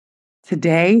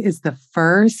Today is the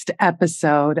first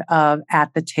episode of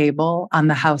At the Table on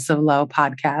the House of Low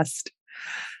podcast.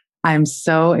 I'm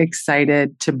so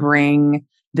excited to bring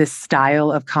this style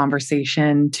of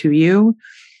conversation to you.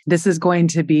 This is going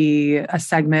to be a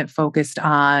segment focused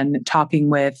on talking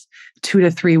with 2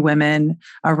 to 3 women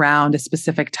around a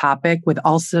specific topic, with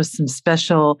also some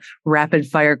special rapid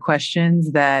fire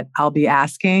questions that I'll be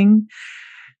asking.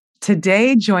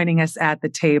 Today, joining us at the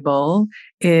table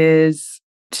is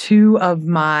 2 of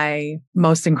my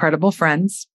most incredible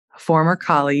friends, former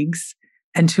colleagues,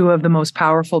 and 2 of the most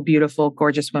powerful, beautiful,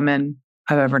 gorgeous women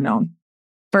I've ever known.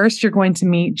 First, you're going to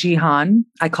meet Jihan.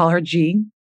 I call her G.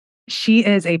 She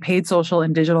is a paid social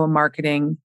and digital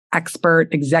marketing expert,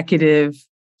 executive,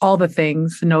 all the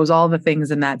things, knows all the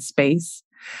things in that space.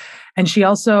 And she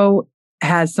also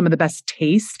has some of the best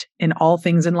taste in all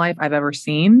things in life I've ever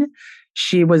seen.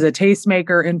 She was a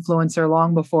tastemaker influencer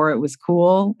long before it was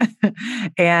cool.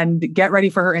 And get ready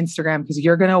for her Instagram, because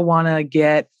you're going to want to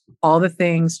get all the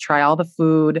things, try all the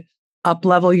food,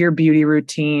 up-level your beauty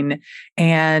routine,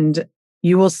 and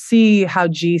you will see how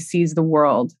G sees the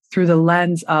world through the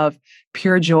lens of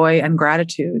pure joy and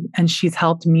gratitude. And she's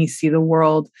helped me see the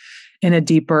world in a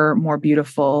deeper, more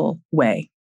beautiful way.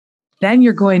 Then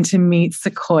you're going to meet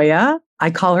Sequoia.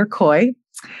 I call her Koi.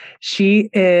 She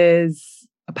is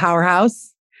a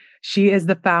powerhouse. She is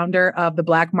the founder of the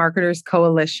Black Marketers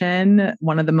Coalition,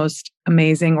 one of the most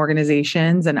amazing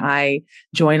organizations. And I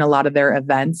join a lot of their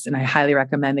events, and I highly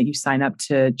recommend that you sign up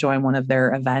to join one of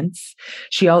their events.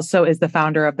 She also is the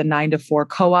founder of the 9 to 4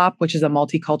 Co-op, which is a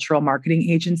multicultural marketing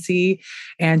agency.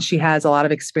 And she has a lot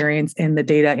of experience in the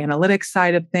data analytics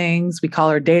side of things. We call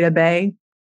her Data Bay.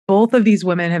 Both of these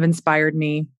women have inspired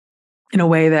me in a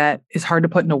way that is hard to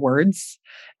put into words.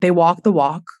 They walk the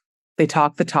walk, they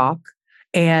talk the talk.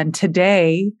 And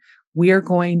today we are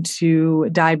going to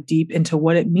dive deep into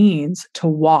what it means to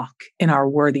walk in our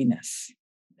worthiness.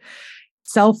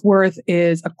 Self-worth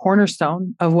is a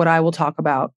cornerstone of what I will talk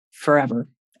about forever.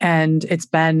 And it's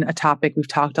been a topic we've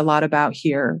talked a lot about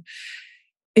here.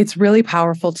 It's really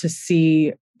powerful to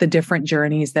see the different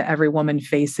journeys that every woman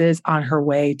faces on her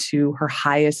way to her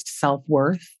highest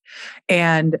self-worth.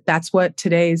 And that's what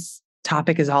today's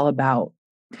topic is all about.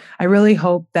 I really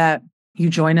hope that you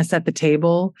join us at the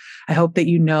table. I hope that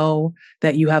you know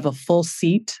that you have a full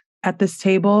seat at this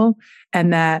table,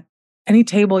 and that any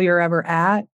table you're ever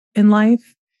at in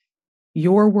life,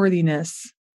 your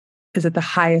worthiness is at the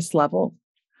highest level.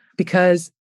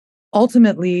 Because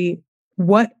ultimately,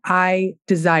 what I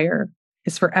desire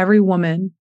is for every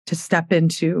woman to step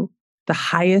into the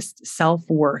highest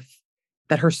self-worth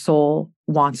that her soul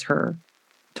wants her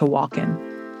to walk in.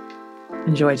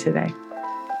 Enjoy today.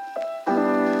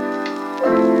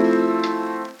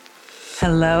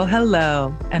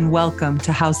 Hello, and welcome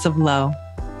to House of Low.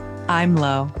 I'm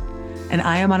Low, and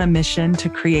I am on a mission to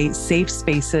create safe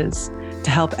spaces to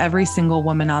help every single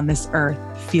woman on this earth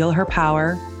feel her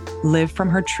power, live from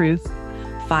her truth,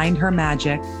 find her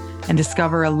magic, and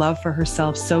discover a love for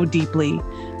herself so deeply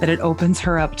that it opens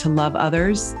her up to love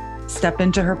others, step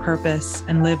into her purpose,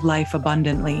 and live life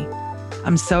abundantly.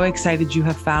 I'm so excited you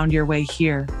have found your way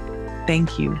here.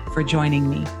 Thank you for joining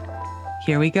me.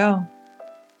 Here we go.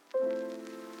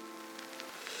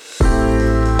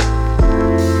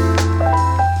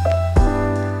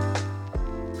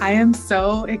 I am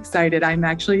so excited. I'm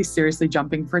actually seriously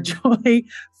jumping for joy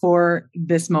for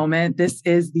this moment. This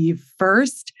is the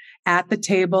first At the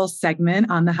Table segment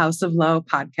on the House of Low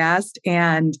podcast.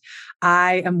 And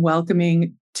I am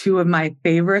welcoming 2 of my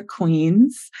favorite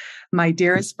queens, my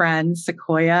dearest friends,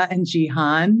 Sequoia and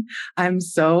Jihan. I'm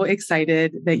so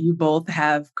excited that you both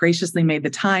have graciously made the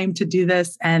time to do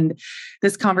this. And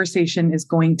this conversation is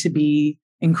going to be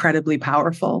incredibly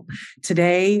powerful.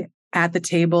 Today, At the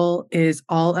Table is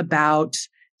all about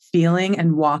feeling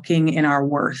and walking in our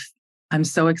worth. I'm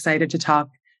so excited to talk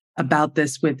about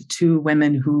this with 2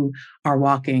 women who are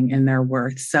walking in their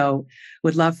worth. So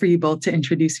would love for you both to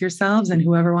introduce yourselves, and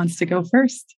whoever wants to go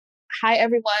first. Hi,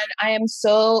 everyone. I am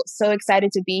so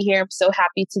excited to be here. I'm so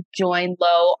happy to join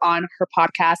Lo on her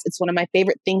podcast. It's one of my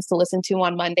favorite things to listen to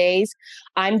on Mondays.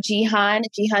 I'm Jihan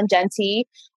Genti.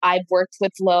 I've worked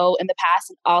with Lo in the past,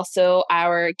 and also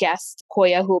our guest,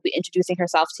 Koya, who will be introducing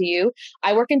herself to you.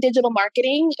 I work in digital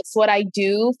marketing. It's what I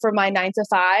do for my 9 to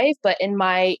 5, but in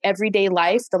my everyday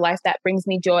life, the life that brings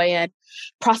me joy and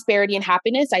prosperity and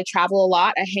happiness, I travel a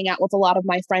lot. I hang out with a lot of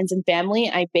my friends and family.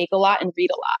 I bake a lot and read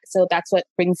a lot. So that's what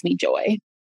brings me joy.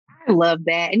 I love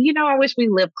that. And, I wish we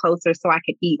lived closer so I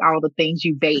could eat all the things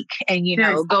you bake and,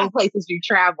 go places you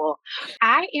travel.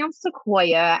 I am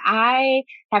Sequoia. I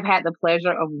have had the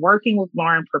pleasure of working with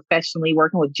Lauren professionally,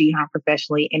 working with Jihan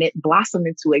professionally, and it blossomed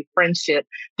into a friendship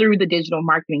through the digital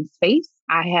marketing space.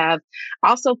 I have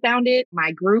also founded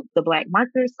my group, the Black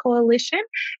Marketers Coalition,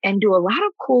 and do a lot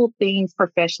of cool things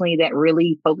professionally that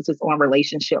really focuses on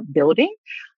relationship building.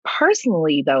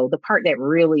 Personally, though, the part that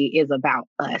really is about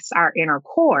us, our inner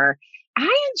core,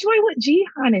 I enjoy what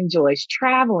Jihan enjoys,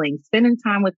 traveling, spending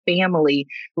time with family,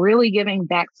 really giving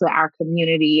back to our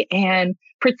community and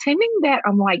pretending that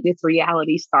I'm like this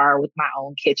reality star with my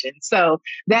own kitchen. So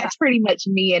that's pretty much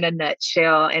me in a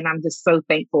nutshell. And I'm just so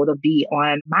thankful to be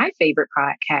on my favorite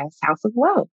podcast, House of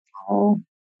Love. Oh,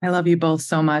 I love you both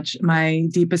so much. My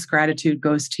deepest gratitude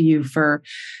goes to you for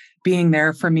being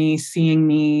there for me, seeing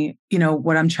me,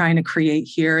 what I'm trying to create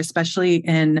here, especially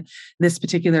in this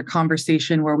particular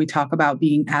conversation where we talk about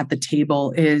being at the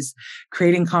table, is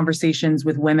creating conversations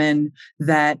with women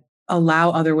that allow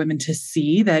other women to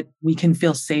see that we can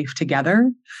feel safe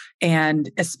together. And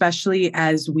especially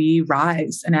as we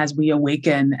rise and as we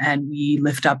awaken and we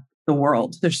lift up the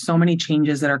world. There's so many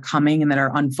changes that are coming and that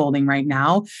are unfolding right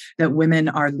now that women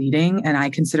are leading. And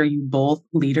I consider you both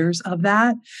leaders of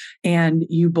that. And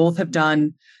you both have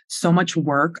done so much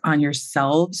work on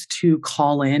yourselves to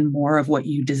call in more of what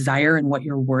you desire and what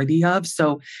you're worthy of.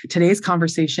 So today's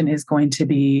conversation is going to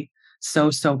be so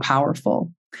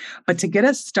powerful. But to get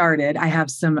us started, I have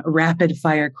some rapid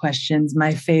fire questions,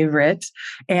 my favorite.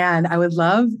 And I would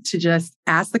love to just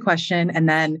ask the question and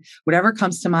then whatever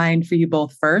comes to mind for you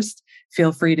both first,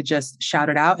 feel free to just shout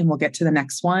it out and we'll get to the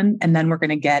next one. And then we're going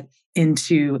to get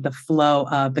into the flow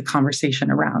of the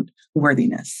conversation around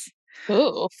worthiness.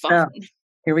 Ooh, fun. So,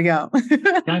 here we go.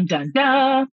 Dun, dun,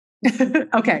 dun.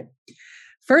 Okay.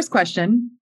 First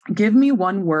question. Give me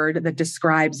one word that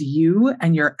describes you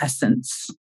and your essence.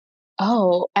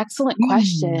 Oh, excellent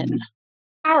question.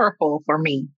 Powerful for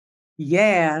me.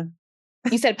 Yeah.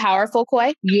 You said powerful,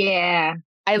 Koi? Yeah.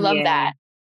 I love that.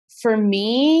 For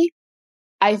me,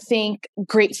 I think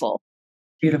grateful.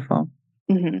 Beautiful.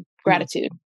 Mm-hmm.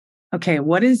 Gratitude. Okay.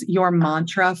 What is your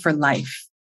mantra for life?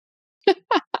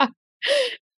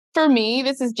 For me,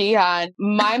 this is Jihan.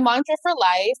 My mantra for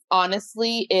life,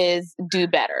 honestly, is do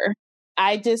better.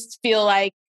 I just feel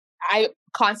like I'm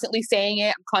constantly saying it.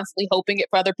 I'm constantly hoping it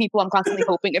for other people. I'm constantly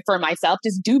hoping it for myself.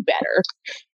 Just do better.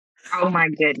 Oh my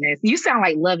goodness. You sound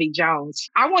like Lovey Jones.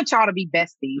 I want y'all to be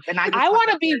besties. And I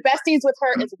want to be besties with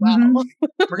her as well.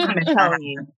 Mm-hmm. We're going to tell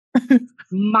you.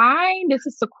 Mine, this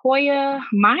is Sequoia.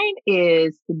 Mine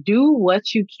is do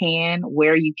what you can,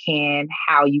 where you can,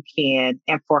 how you can,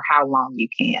 and for how long you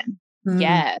can.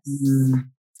 Yes. Mm-hmm.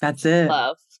 That's it.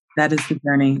 Love. That is the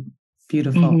journey.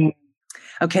 Beautiful. Mm-hmm.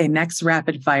 Okay, next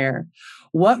rapid fire.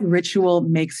 What ritual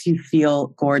makes you feel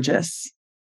gorgeous?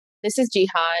 This is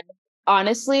Jihan.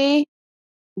 Honestly,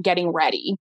 getting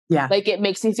ready. Yeah. Like it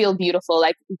makes me feel beautiful.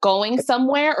 Like going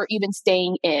somewhere or even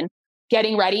staying in.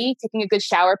 Getting ready, taking a good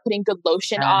shower, putting good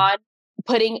lotion on,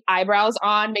 putting eyebrows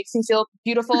on makes me feel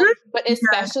beautiful. But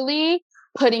especially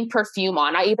putting perfume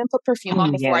on. I even put perfume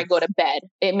on before I go to bed.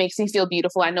 It makes me feel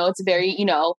beautiful. I know it's very,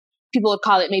 people would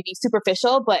call it maybe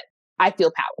superficial, but I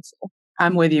feel powerful.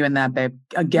 I'm with you in that, babe.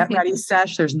 A get ready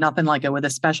sesh, there's nothing like it with a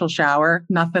special shower.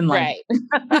 Nothing like it.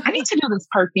 I need to do this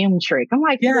perfume trick. I'm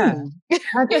like, yeah.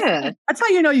 That's how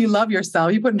you know you love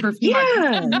yourself. You putting perfume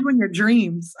on you in your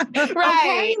dreams. Right.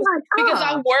 Okay? Because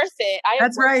I'm worth it.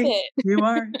 That's right. It. You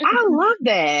are. I love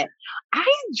that.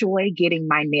 I enjoy getting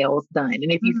my nails done.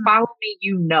 And if you follow me,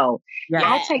 you know,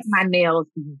 I take my nails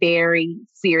very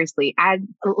seriously. I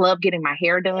love getting my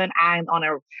hair done. I'm on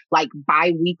a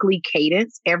bi-weekly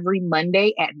cadence every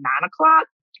Monday at 9:00.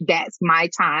 That's my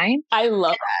time. I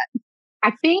love that.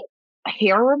 I think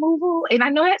hair removal, and I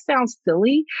know that sounds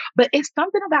silly, but it's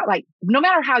something about no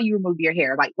matter how you remove your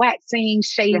hair, like waxing,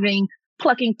 shaving,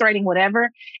 plucking, threading, whatever,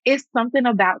 it's something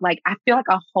about I feel like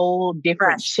a whole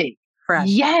different chick. Fresh.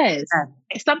 Yes.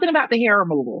 It's something about the hair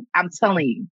removal. I'm telling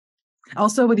you.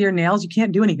 Also with your nails, you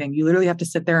can't do anything. You literally have to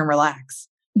sit there and relax.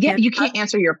 Yeah. You can't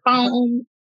answer your phone.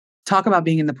 Talk about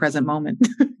being in the present moment.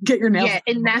 Get your nails. Yeah.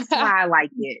 And that's why I like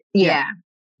it. Yeah.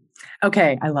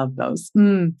 Okay. I love those.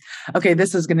 Okay.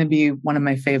 This is going to be one of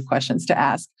my fave questions to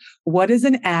ask. What is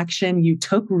an action you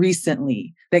took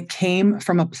recently that came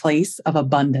from a place of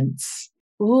abundance?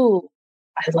 Ooh,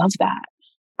 I love that.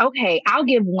 Okay, I'll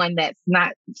give one that's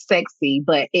not sexy,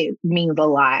 but it means a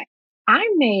lot. I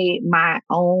made my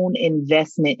own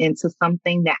investment into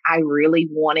something that I really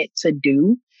wanted to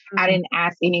do. I didn't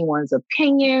ask anyone's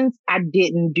opinions. I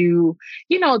didn't do,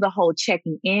 the whole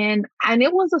checking in. And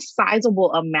it was a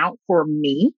sizable amount for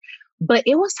me, but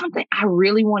it was something I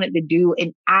really wanted to do.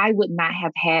 And I would not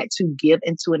have had to give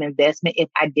into an investment if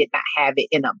I did not have it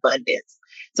in abundance.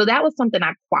 So that was something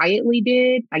I quietly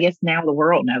did. I guess now the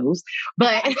world knows,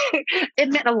 but it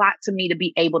meant a lot to me to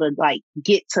be able to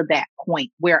get to that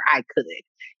point where I could.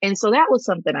 And so that was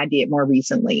something I did more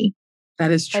recently.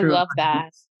 That is true. I love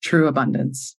that. True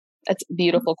abundance. That's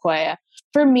beautiful, Koya.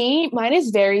 For me, mine is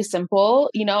very simple.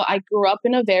 I grew up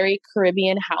in a very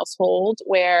Caribbean household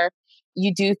where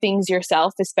you do things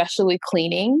yourself, especially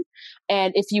cleaning.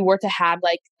 And if you were to have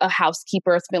a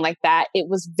housekeeper or something like that, it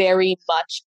was very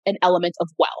much an element of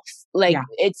wealth.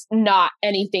 It's not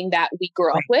anything that we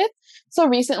grew up with. So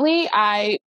recently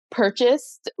I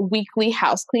purchased weekly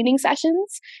house cleaning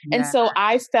sessions. And so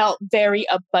I felt very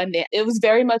abundant. It was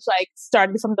very much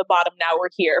starting from the bottom. Now we're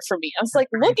here for me. I was like,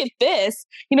 look at this.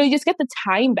 You just get the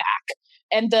time back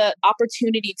and the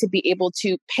opportunity to be able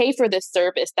to pay for this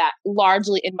service that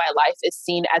largely in my life is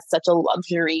seen as such a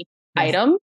luxury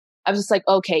item. I was just like,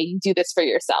 okay, you do this for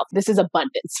yourself. This is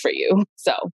abundance for you.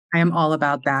 So I am all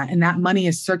about that. And that money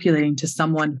is circulating to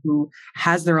someone who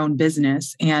has their own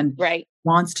business and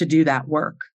wants to do that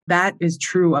work. That is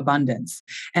true abundance.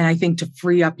 And I think to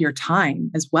free up your time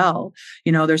as well,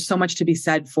 there's so much to be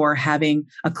said for having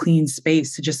a clean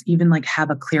space to just even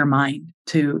have a clear mind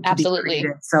to absolutely be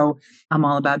creative. So I'm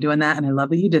all about doing that. And I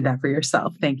love that you did that for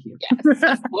yourself. Thank you. Yes,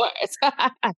 of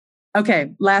course.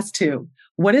 Okay. Last two.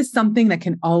 What is something that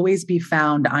can always be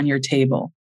found on your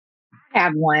table? I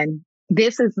have one.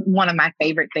 This is one of my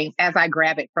favorite things as I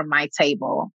grab it from my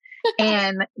table.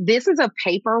 And this is a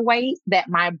paperweight that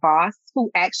my boss,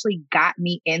 who actually got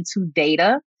me into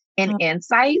data and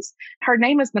insights, her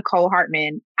name is Nicole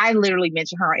Hartman. I literally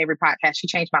mention her on every podcast. She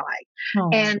changed my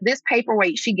life. And this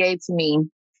paperweight she gave to me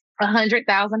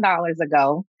 $100,000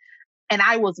 ago. And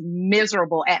I was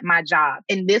miserable at my job.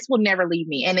 And this will never leave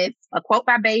me. And it's a quote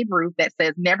by Babe Ruth that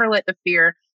says, never let the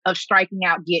fear of striking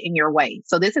out get in your way.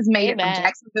 So this is made from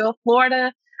Jacksonville,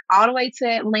 Florida, all the way to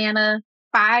Atlanta.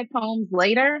 5 homes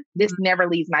later, this never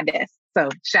leaves my desk. So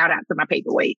shout out to my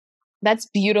paperweight. That's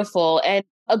beautiful. And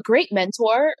a great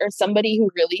mentor or somebody who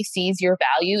really sees your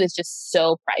value is just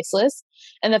so priceless.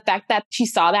 And the fact that she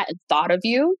saw that and thought of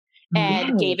you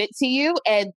and gave it to you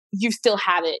and you still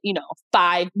have it,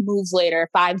 5 moves later,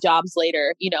 5 jobs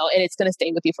later, and it's going to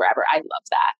stay with you forever. I love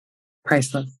that.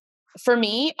 Priceless. For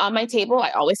me, on my table,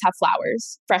 I always have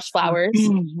flowers, fresh flowers.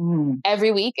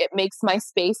 Every week, it makes my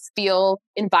space feel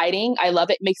inviting. I love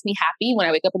it. It makes me happy when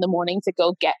I wake up in the morning to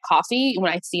go get coffee.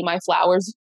 When I see my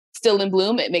flowers still in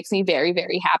bloom, it makes me very,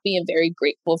 very happy and very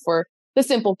grateful for the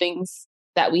simple things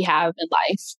that we have in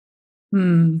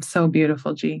life. So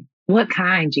beautiful, G. What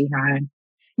kind, Jihan?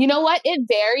 You know what? It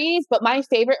varies, but my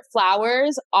favorite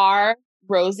flowers are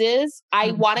roses.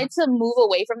 I wanted to move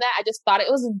away from that. I just thought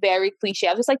it was very cliche.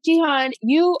 I was just like, Jihan,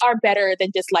 you are better than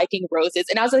just liking roses.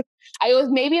 And I was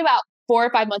maybe about 4 or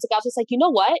 5 months ago, I was just like, you know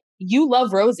what? You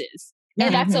love roses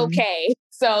and that's okay.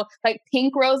 So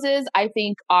pink roses, I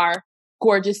think are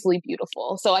gorgeously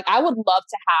beautiful. So I would love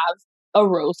to have a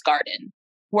rose garden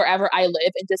wherever I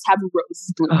live and just have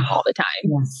roses blooming all the time.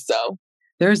 Yes. So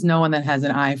there's no one that has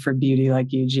an eye for beauty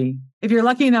like you, G. If you're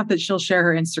lucky enough that she'll share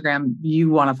her Instagram, you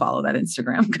want to follow that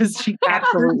Instagram because she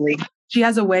absolutely, she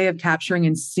has a way of capturing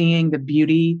and seeing the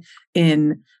beauty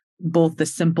in both the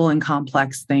simple and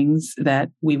complex things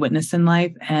that we witness in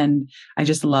life. And I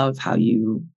just love how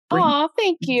you Oh,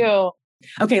 thank you.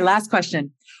 Okay, last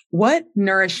question. What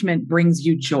nourishment brings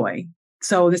you joy?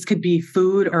 So this could be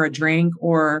food or a drink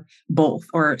or both,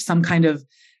 or some kind of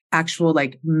actual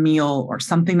meal or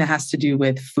something that has to do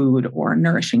with food or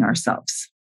nourishing ourselves.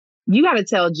 You got to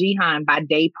tell Jihan by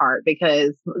day part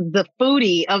because the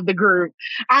foodie of the group,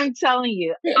 I'm telling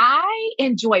you, I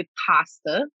enjoy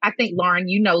pasta. I think, Lauren,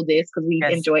 you know this because we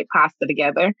enjoyed pasta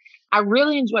together. I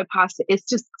really enjoy pasta. It's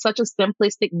just such a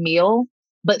simplistic meal,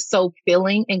 but so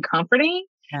filling and comforting.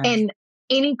 Yes. And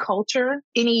any culture,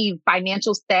 any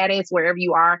financial status, wherever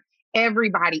you are,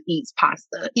 everybody eats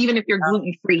pasta. Even if you're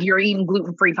gluten-free, you're eating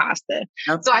gluten-free pasta.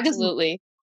 So I just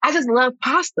love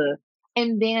pasta.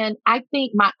 And then I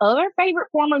think my other favorite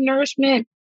form of nourishment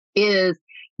is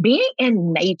being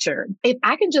in nature. If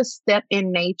I can just step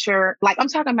in nature, I'm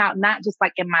talking about not just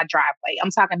in my driveway,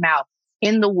 I'm talking about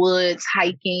in the woods,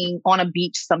 hiking, on a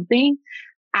beach, something,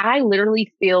 I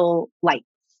literally feel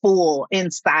full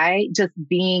inside just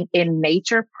being in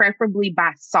nature, preferably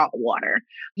by salt water.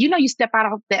 You step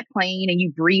out of that plane and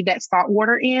you breathe that salt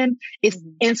water in, it's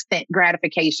instant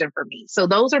gratification for me. So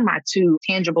those are my 2,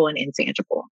 tangible and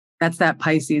intangible. That's that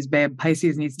Pisces, babe.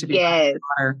 Pisces needs to be Yes. by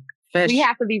water. Fish. We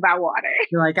have to be by water.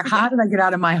 You're like, how did I get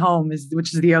out of my home?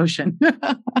 Which is the ocean.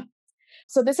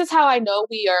 So this is how I know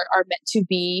we are meant to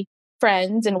be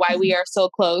friends and why we are so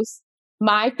close.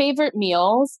 My favorite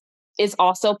meals is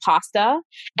also pasta.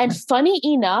 And funny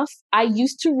enough, I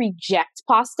used to reject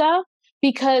pasta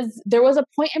because there was a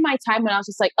point in my time when I was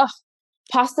just like, oh,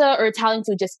 pasta or Italian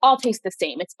food just all taste the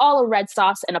same. It's all a red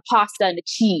sauce and a pasta and a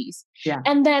cheese. Yeah.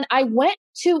 And then I went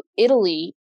to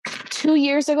Italy 2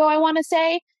 years ago, I want to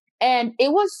say, and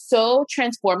it was so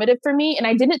transformative for me. And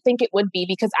I didn't think it would be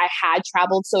because I had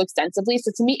traveled so extensively.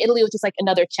 So to me, Italy was just like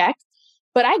another check.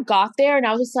 But I got there and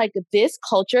I was just like, this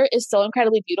culture is so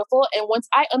incredibly beautiful. And once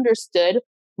I understood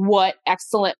what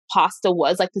excellent pasta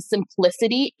was, like the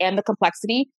simplicity and the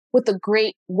complexity with a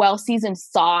great, well-seasoned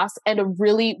sauce and a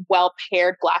really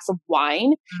well-paired glass of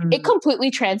wine, it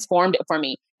completely transformed it for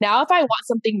me. Now, if I want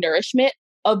something nourishment,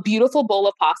 a beautiful bowl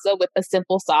of pasta with a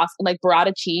simple sauce and like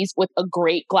burrata cheese with a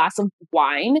great glass of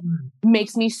wine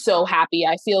makes me so happy.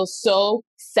 I feel so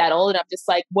settled and I'm just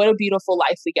like, what a beautiful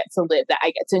life we get to live that I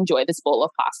get to enjoy this bowl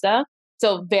of pasta.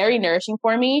 So very nourishing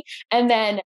for me. And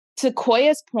then to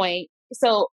Koya's point,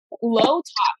 so Lo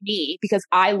taught me because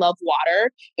I love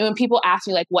water. And when people ask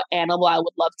me like what animal I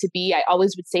would love to be, I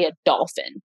always would say a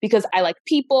dolphin because I like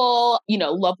people,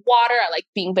 love water. I like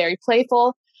being very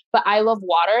playful. But I love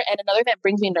water. And another that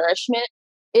brings me nourishment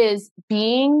is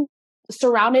being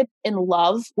surrounded in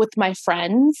love with my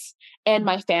friends and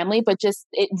my family, but just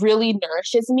it really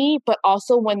nourishes me. But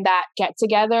also when that get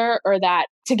together or that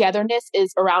togetherness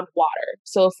is around water.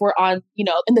 So if we're on,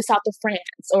 in the south of France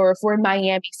or if we're in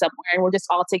Miami somewhere and we're just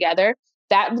all together,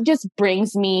 that just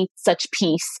brings me such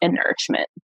peace and nourishment.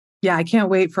 Yeah, I can't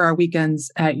wait for our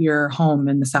weekends at your home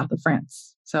in the south of France.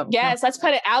 So yes, let's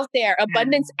put it out there.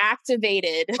 Abundance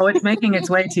activated. Oh, it's making its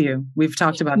way to you. We've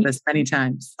talked about this many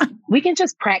times. We can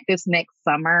just practice next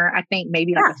summer. I think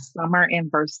maybe like a summer in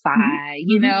Versailles,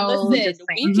 Listen,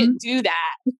 we can do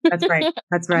that. That's right.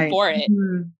 That's right. I'm for it.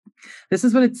 This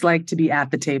is what it's like to be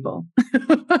at the table.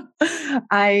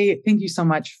 I thank you so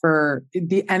much for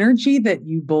the energy that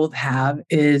you both have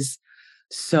is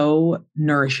so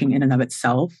nourishing in and of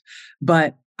itself.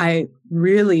 But I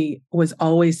really was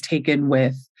always taken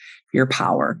with your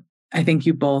power. I think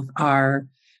you both are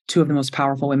two of the most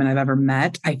powerful women I've ever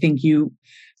met. I think you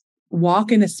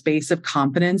walk in a space of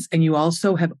confidence and you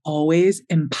also have always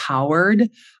empowered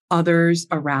others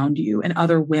around you and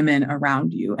other women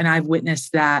around you. And I've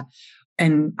witnessed that.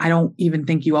 And I don't even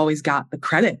think you always got the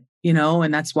credit,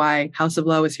 and that's why House of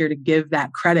Lo is here to give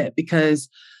that credit because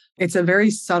it's a very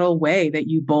subtle way that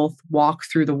you both walk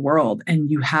through the world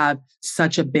and you have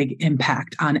such a big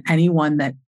impact on anyone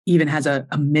that even has a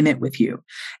minute with you.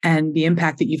 And the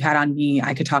impact that you've had on me,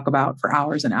 I could talk about for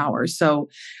hours and hours. So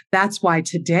that's why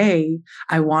today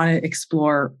I want to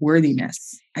explore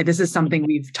worthiness. This is something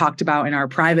we've talked about in our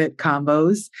private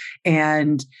combos,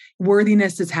 and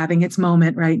worthiness is having its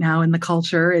moment right now in the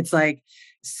culture. It's like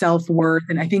self-worth.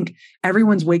 And I think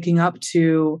everyone's waking up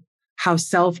to how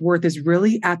self-worth is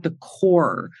really at the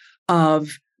core of,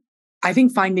 I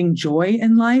think, finding joy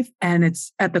in life. And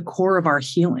it's at the core of our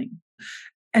healing.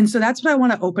 And so that's what I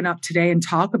want to open up today and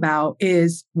talk about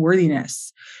is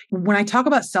worthiness. When I talk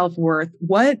about self-worth,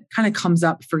 what kind of comes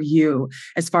up for you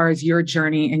as far as your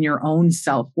journey and your own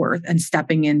self-worth and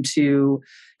stepping into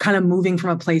kind of moving from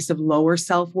a place of lower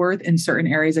self-worth in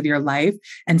certain areas of your life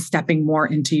and stepping more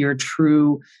into your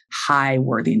true high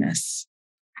worthiness?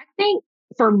 I think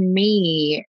for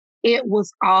me, it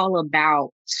was all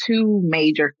about two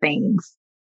major things.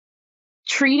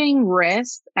 Treating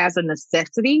rest as a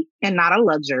necessity and not a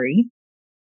luxury,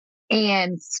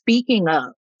 and speaking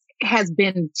up has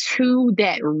been two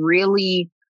that really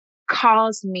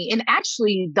caused me. And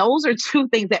actually, those are two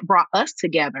things that brought us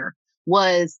together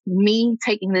was me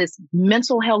taking this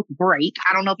mental health break.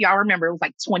 I don't know if y'all remember, it was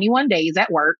like 21 days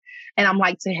at work. And I'm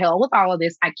like, to hell with all of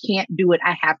this. I can't do it.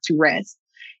 I have to rest.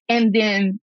 And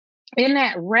then in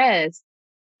that rest,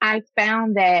 I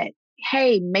found that,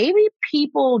 hey, maybe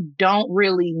people don't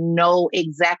really know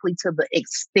exactly to the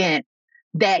extent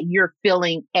that you're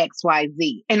feeling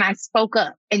XYZ. And I spoke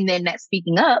up. And then that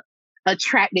speaking up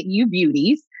attracted you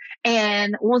beauties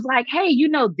and was like, hey,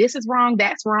 this is wrong.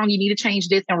 That's wrong. You need to change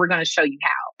this. And we're going to show you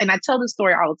how. And I tell this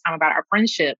story all the time about our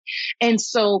friendship. And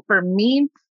so for me,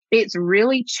 it's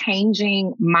really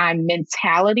changing my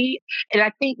mentality. And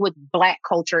I think with Black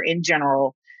culture in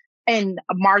general, and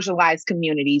marginalized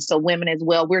communities, so women as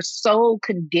well, we're so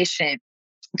conditioned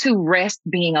to rest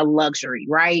being a luxury,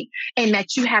 right? And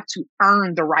that you have to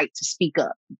earn the right to speak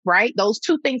up, right? Those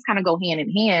two things kind of go hand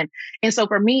in hand. And so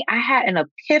for me, I had an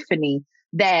epiphany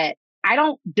that I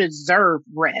don't deserve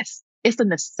rest. It's a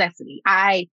necessity.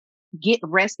 I get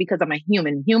rest because I'm a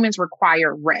human. Humans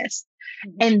require rest.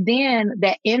 Mm-hmm. And then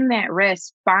that in that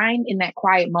rest, find in that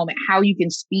quiet moment how you can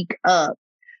speak up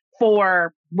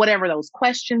for whatever those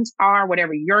questions are,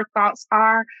 whatever your thoughts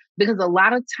are. Because a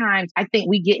lot of times I think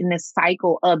we get in this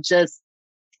cycle of just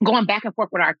going back and forth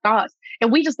with our thoughts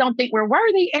and we just don't think we're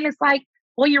worthy. And it's like,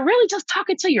 well, you're really just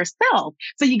talking to yourself.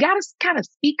 So you got to kind of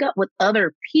speak up with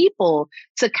other people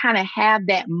to kind of have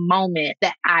that moment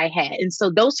that I had. And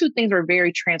so those two things are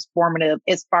very transformative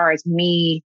as far as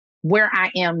me, where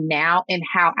I am now and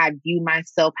how I view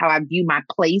myself, how I view my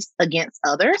place against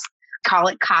others. Call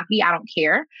it cocky, I don't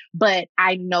care. But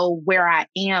I know where I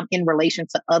am in relation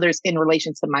to others, in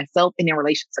relation to myself, and in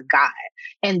relation to God.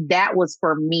 And that was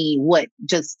for me what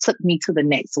just took me to the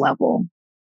next level.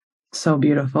 So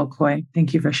beautiful, Koi.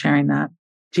 Thank you for sharing that.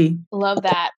 G. Love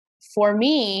that. For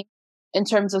me, in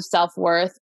terms of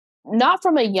self-worth, not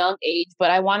from a young age,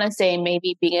 but I want to say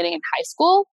maybe beginning in high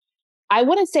school, I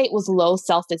wouldn't say it was low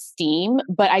self-esteem,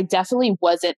 but I definitely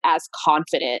wasn't as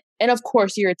confident. And of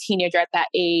course, you're a teenager at that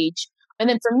age. And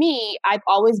then for me, I've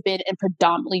always been in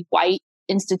predominantly white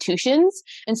institutions.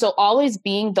 And so always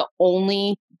being the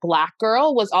only Black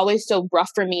girl was always so rough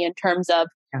for me in terms of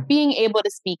being able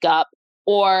to speak up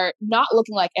or not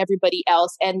looking like everybody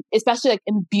else. And especially like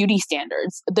in beauty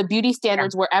standards, the beauty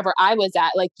standards wherever I was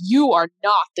at, like you are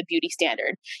not the beauty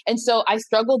standard. And so I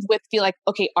struggled with feel like,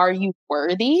 okay, are you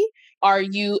worthy? Are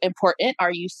you important?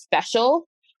 Are you special?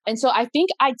 And so I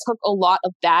think I took a lot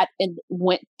of that and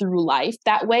went through life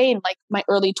that way in like my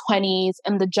early 20s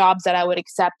and the jobs that I would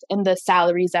accept and the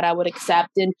salaries that I would accept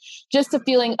and just the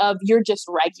feeling of you're just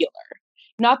regular.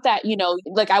 Not that, you know,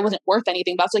 like I wasn't worth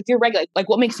anything, but it's like, you're regular. Like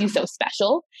what makes you so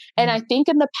special? And I think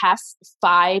in the past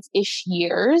 5-ish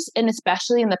years, and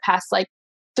especially in the past like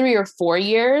 3 or 4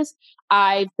 years,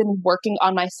 I've been working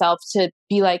on myself to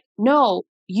be like, no,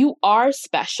 you are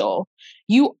special.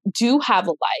 You do have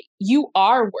a light. You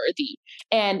are worthy.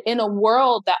 And in a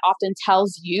world that often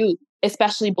tells you,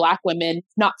 especially Black women,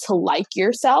 not to like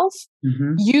yourself,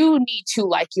 you need to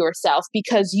like yourself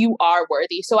because you are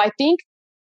worthy. So I think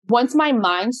once my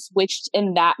mind switched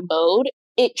in that mode,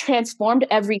 it transformed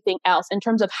everything else in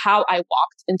terms of how I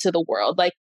walked into the world.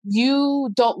 Like, you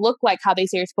don't look like how they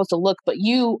say you're supposed to look, but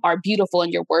you are beautiful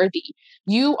and you're worthy.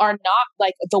 You are not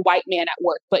like the white man at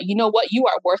work, but you know what? You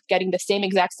are worth getting the same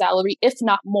exact salary, if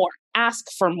not more. Ask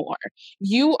for more.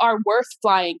 You are worth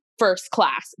flying first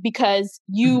class because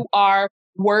you are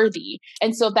worthy.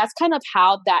 And so that's kind of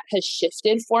how that has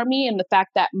shifted for me. And the fact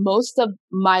that most of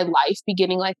my life,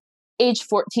 beginning like age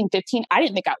 14, 15, I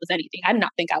didn't think I was anything. I did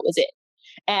not think I was it.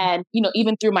 And, you know,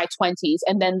 even through my 20s,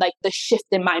 and then like the shift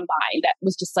in my mind that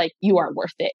was just like, you are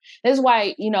worth it. This is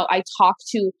why, you know, I talk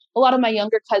to a lot of my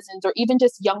younger cousins or even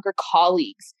just younger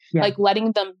colleagues, like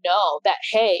letting them know that,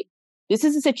 hey, this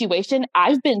is a situation.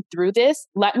 I've been through this.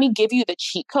 Let me give you the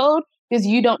cheat code because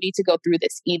you don't need to go through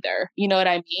this either. You know what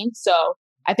I mean? So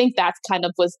I think that's kind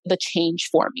of was the change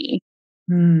for me.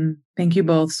 Thank you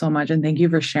both so much. And thank you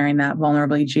for sharing that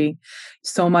vulnerably, G.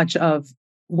 So much of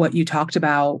what you talked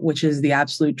about, which is the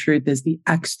absolute truth, is the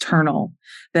external,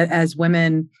 that as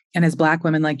women and as Black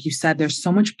women, like you said, there's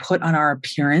so much put on our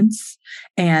appearance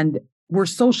and we're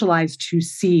socialized to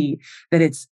see that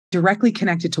it's directly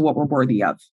connected to what we're worthy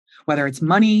of, whether it's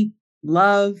money,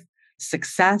 love,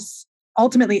 success.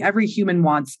 Ultimately, every human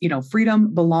wants, you know,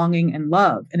 freedom, belonging, and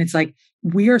love. And it's like,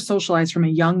 we are socialized from a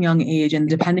young age, and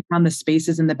depending on the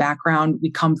spaces in the background we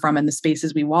come from and the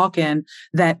spaces we walk in,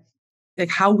 that like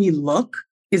how we look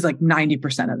is like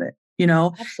 90% of it, you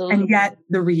know? Absolutely. And yet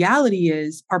the reality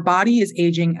is our body is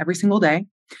aging every single day.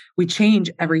 We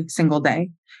change every single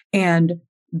day. And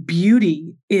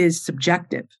beauty is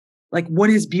subjective. Like, what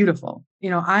is beautiful? You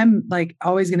know, I'm like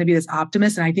always going to be this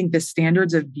optimist. And I think the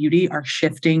standards of beauty are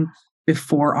shifting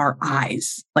before our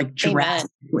eyes, like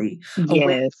drastically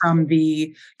away from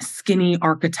the skinny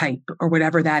archetype or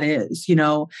whatever that is, you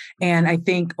know? And I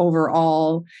think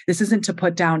overall, this isn't to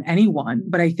put down anyone,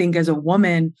 but I think as a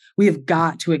woman, we have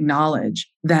got to acknowledge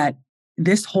that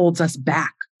this holds us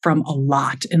back from a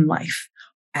lot in life.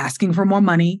 Asking for more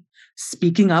money,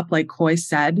 speaking up, like Koi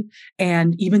said,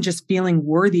 and even just feeling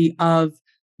worthy of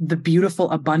the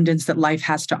beautiful abundance that life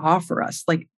has to offer us.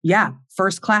 Like, yeah,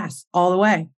 first class all the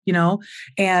way, you know?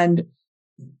 And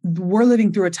we're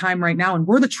living through a time right now and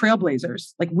we're the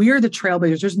trailblazers. Like, we are the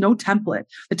trailblazers. There's no template.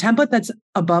 The template that's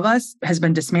above us has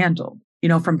been dismantled, you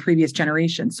know, from previous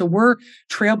generations. So we're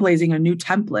trailblazing a new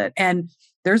template. And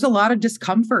there's a lot of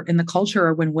discomfort in the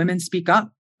culture when women speak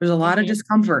up. There's a lot of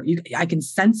discomfort. I can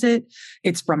sense it.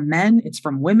 It's from men, it's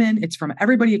from women, it's from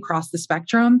everybody across the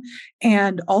spectrum.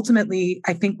 And ultimately,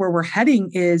 I think where we're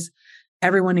heading is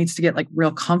everyone needs to get like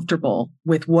real comfortable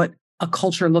with what a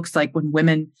culture looks like when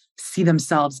women see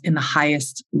themselves in the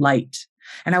highest light.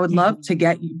 And I would love to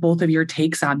get both of your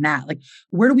takes on that. Like,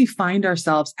 where do we find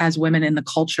ourselves as women in the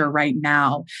culture right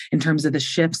now in terms of the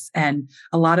shifts and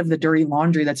a lot of the dirty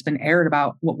laundry that's been aired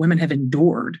about what women have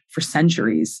endured for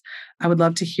centuries? I would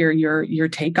love to hear your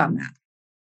take on that.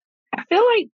 I feel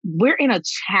like we're in a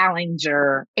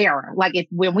challenger era. Like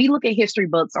when we look at history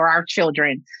books or our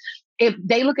children, if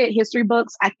they look at history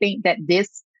books, I think that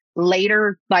this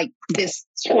later, like this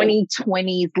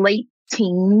 2020s, late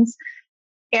teens,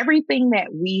 everything that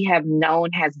we have known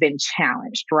has been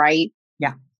challenged, right?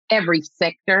 Yeah. Every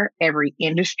sector, every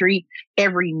industry,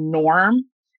 every norm,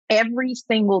 every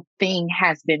single thing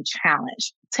has been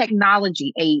challenged.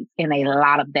 Technology aids in a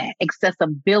lot of that.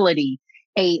 Accessibility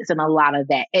aids in a lot of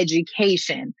that.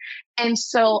 Education. And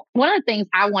so one of the things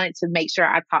I wanted to make sure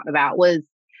I talked about was,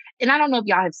 and I don't know if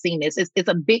y'all have seen this, it's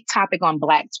a big topic on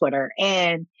Black Twitter.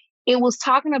 And it was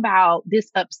talking about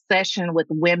this obsession with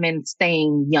women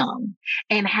staying young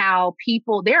and how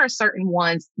there are certain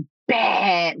ones,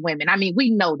 bad women. I mean, we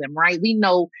know them, right? We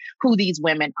know who these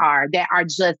women are that are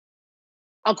just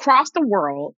across the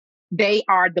world. They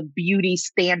are the beauty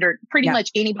standard. Pretty much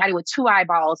anybody with two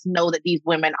eyeballs know that these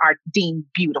women are deemed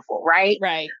beautiful, right?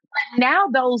 Right. But now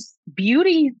those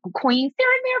beauty queens,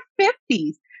 they're in their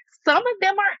 50s. Some of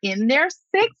them are in their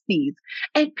 60s.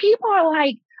 And people are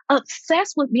like,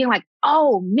 obsessed with being like,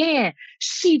 oh man,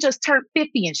 she just turned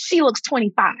 50 and she looks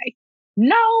 25.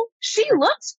 No, she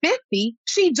looks 50.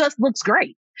 She just looks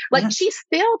great. Like she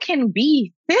still can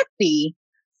be 50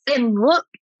 and look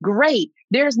great.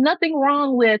 There's nothing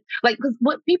wrong with like, cause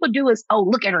what people do is, oh,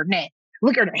 look at her neck,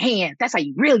 look at her hands. That's how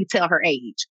you really tell her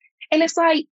age. And it's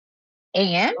like,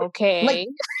 and okay. Like,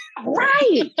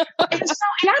 right. And so,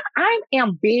 and I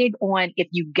am big on if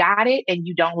you got it and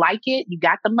you don't like it, you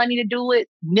got the money to do it,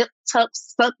 nip, tuck,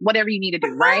 suck, whatever you need to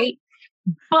do, right?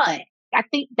 But I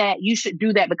think that you should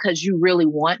do that because you really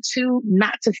want to,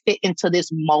 not to fit into this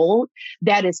mold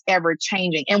that is ever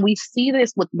changing. And we see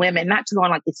this with women, not to go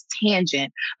on like this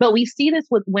tangent, but we see this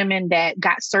with women that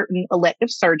got certain elective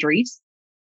surgeries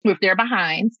with their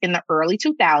behinds in the early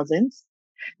 2000s.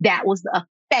 That was a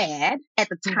fad. At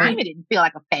the time, it didn't feel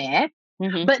like a fad.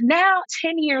 But now,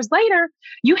 10 years later,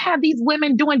 you have these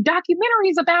women doing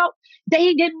documentaries about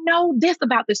they didn't know this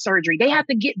about the surgery. They have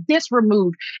to get this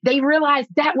removed. They realized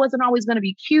that wasn't always going to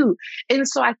be cute. And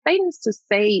so I say this to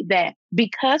say that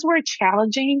because we're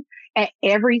challenging at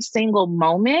every single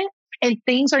moment and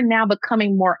things are now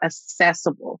becoming more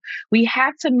accessible, we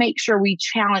have to make sure we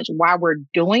challenge why we're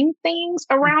doing things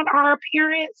around our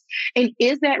appearance. And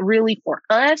is that really for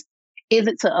us? Is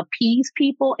it to appease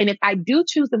people? And if I do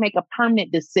choose to make a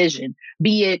permanent decision,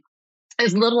 be it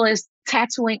as little as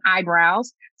tattooing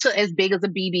eyebrows to as big as a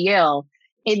BBL,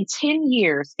 in 10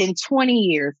 years, in 20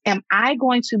 years, am I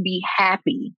going to be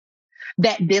happy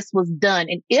that this was done?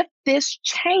 And if this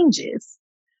changes,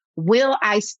 will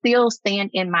I still stand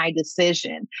in my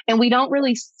decision? And we don't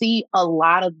really see a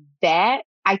lot of that.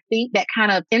 I think that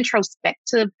kind of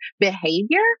introspective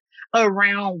behavior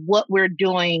around what we're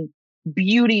doing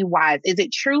beauty wise. Is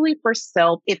it truly for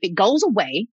self? If it goes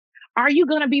away, are you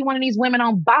going to be one of these women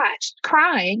on Botched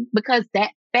crying because that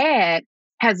fad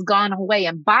has gone away?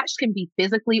 And Botched can be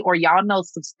physically, or y'all know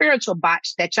some spiritual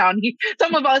botch that y'all need,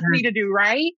 some of us need to do,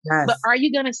 right? Yes. But are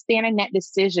you going to stand in that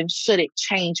decision should it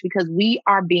change? Because we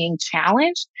are being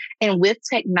challenged. And with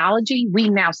technology, we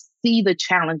now see the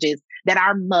challenges that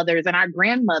our mothers and our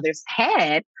grandmothers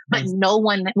had, but no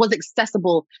one was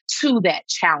accessible to that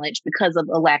challenge because of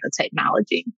a lack of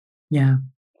technology. Yeah.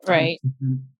 Right.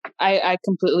 I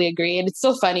completely agree. And it's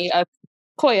so funny.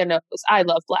 Koya knows I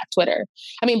love Black Twitter.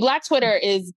 I mean, Black Twitter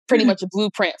is pretty much a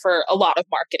blueprint for a lot of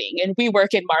marketing, and we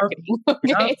work in marketing.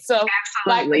 Okay. So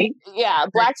Black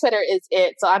Twitter is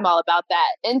it. So I'm all about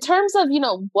that. In terms of,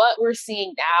 what we're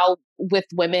seeing now with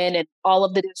women and all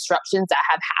of the disruptions that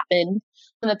have happened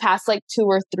in the past 2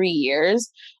 or 3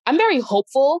 years, I'm very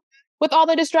hopeful with all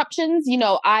the disruptions.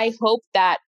 I hope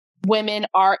that women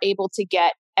are able to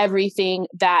get everything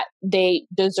that they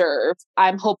deserve.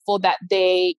 I'm hopeful that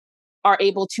they are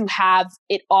able to have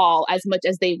it all as much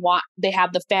as they want. They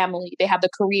have the family, they have the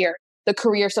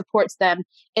career supports them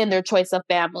in their choice of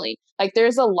family.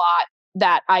 There's a lot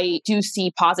that I do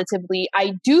see positively.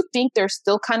 I do think there's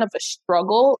still kind of a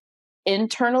struggle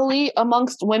internally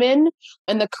amongst women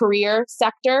in the career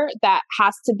sector that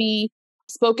has to be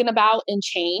spoken about and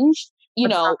changed.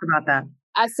 Let's talk about that.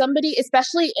 As somebody,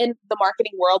 especially in the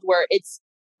marketing world where it's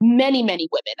many, many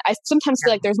women. I sometimes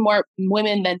feel like there's more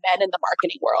women than men in the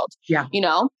marketing world. Yeah. You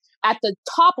know, at the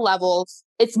top levels,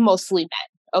 it's mostly men.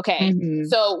 Okay. Mhm.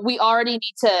 So we already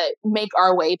need to make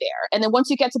our way there. And then once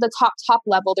you get to the top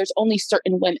level, there's only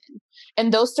certain women.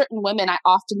 And those certain women, I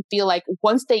often feel like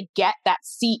once they get that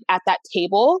seat at that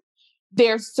table,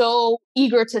 they're so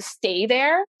eager to stay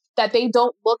there that they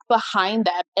don't look behind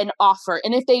them and offer.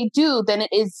 And if they do, then it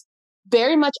is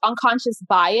very much unconscious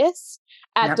bias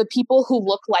at the people who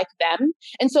look like them.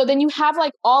 And so then you have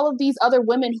like all of these other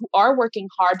women who are working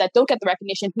hard that don't get the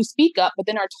recognition, who speak up, but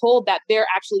then are told that they're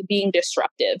actually being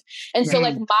disruptive. And so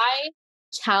like my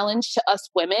challenge to us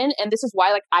women, and this is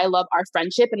why like I love our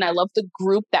friendship and I love the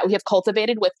group that we have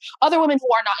cultivated with other women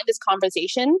who are not in this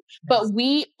conversation, but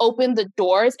we open the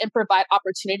doors and provide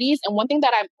opportunities. And one thing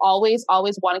that I'm always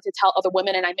wanting to tell other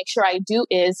women, and I make sure I do,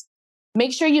 is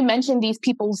make sure you mention these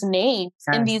people's names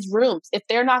in these rooms. If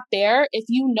they're not there, if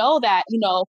you know that, you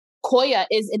know, Koya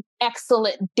is an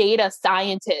excellent data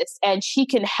scientist and she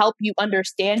can help you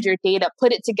understand your data,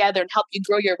 put it together and help you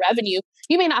grow your revenue.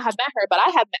 You may not have met her, but I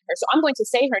have met her. So I'm going to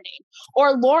say her name.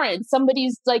 Or Lauren,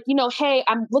 somebody's like, you know, hey,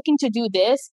 I'm looking to do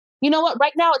this. You know what?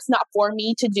 Right now, it's not for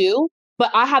me to do,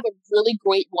 but I have a really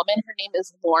great woman. Her name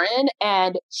is Lauren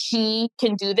and she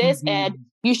can do this and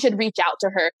you should reach out to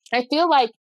her. And I feel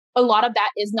like a lot of that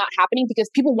is not happening because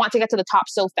people want to get to the top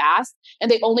so fast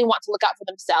and they only want to look out for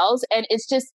themselves. And it's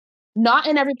just not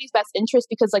in everybody's best interest,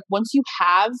 because like once you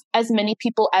have as many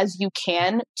people as you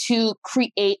can to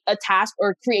create a task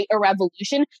or create a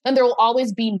revolution, then there will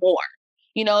always be more.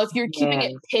 You know, if you're keeping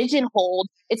it pigeonholed,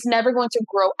 it's never going to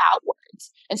grow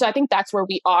outwards. And so I think that's where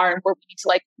we are and where we need to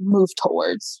like move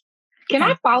towards. Can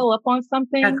I follow up on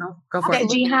something Go for that it.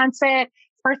 Jihan said?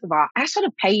 First of all, I should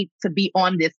have paid to be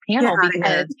on this panel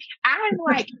because I'm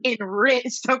like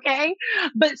enriched, okay?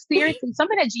 But seriously,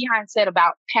 something that Jihan said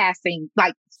about passing,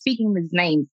 like speaking his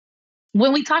name.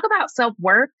 When we talk about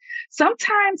self-worth,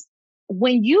 sometimes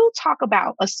when you talk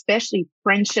about especially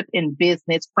friendship in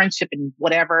business, friendship in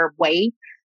whatever way,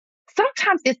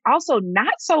 sometimes it's also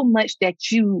not so much that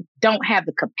you don't have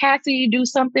the capacity to do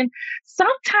something.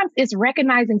 Sometimes it's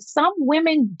recognizing some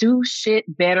women do shit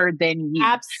better than you.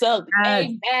 Absolutely.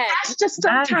 Amen. That's just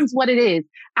sometimes what it is.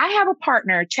 I have a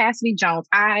partner, Chastity Jones.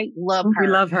 I love her. We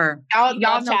love her. Y'all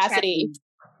know Chastity.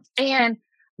 And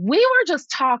we were just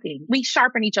talking. We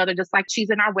sharpen each other just like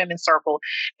she's in our women's circle.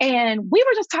 And we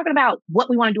were just talking about what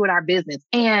we want to do in our business.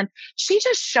 And she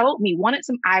just showed me, wanted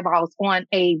some eyeballs on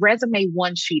a resume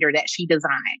one-sheeter that she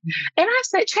designed. And I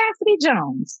said, Chastity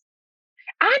Jones,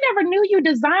 I never knew you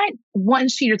designed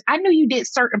one-sheeters. I knew you did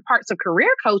certain parts of career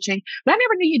coaching, but I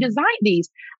never knew you designed these.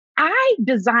 I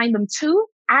designed them too.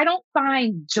 I don't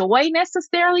find joy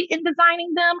necessarily in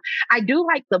designing them. I do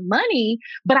like the money,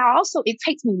 but it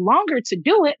takes me longer to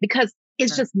do it because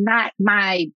it's just not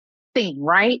my thing,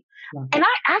 right? And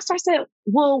I asked her, I said,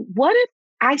 well, what if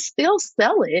I still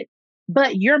sell it,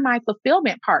 but you're my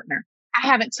fulfillment partner? I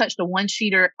haven't touched a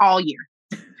one-sheeter all year.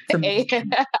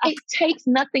 It takes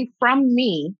nothing from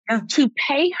me to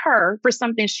pay her for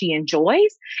something she enjoys,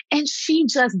 and she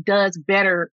just does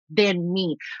better than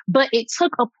me. But it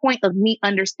took a point of me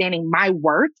understanding my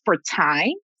worth for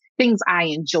time, things I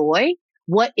enjoy.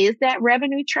 What is that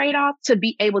revenue trade-off to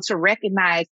be able to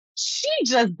recognize she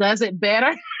just does it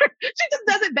better. She just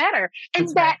does it better. And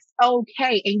that's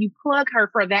okay. And you plug her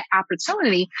for that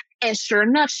opportunity. And sure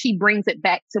enough, she brings it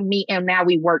back to me. And now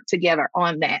we work together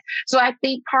on that. So I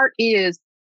think part is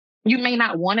you may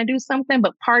not want to do something,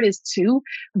 but part is too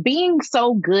being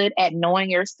so good at knowing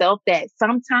yourself that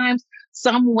sometimes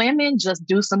some women just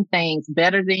do some things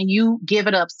better than you. Give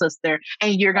it up, sister.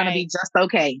 And you're going to be just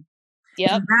okay.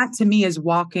 Yep. That to me is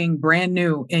walking brand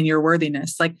new in your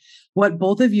worthiness. Like what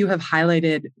both of you have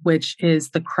highlighted, which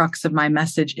is the crux of my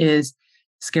message, is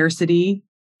scarcity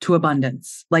to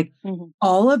abundance. Like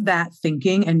all of that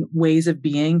thinking and ways of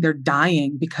being, they're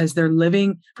dying because they're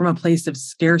living from a place of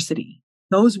scarcity.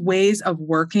 Those ways of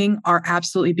working are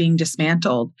absolutely being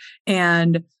dismantled.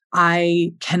 And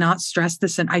I cannot stress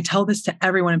this. And I tell this to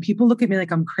everyone, and people look at me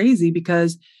like I'm crazy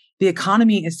because the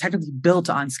economy is technically built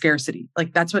on scarcity.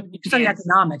 Like that's what you study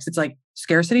economics. It's like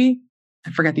scarcity.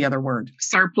 I forget the other word.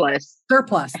 Surplus.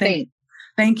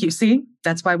 Thank you. See,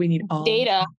 that's why we need all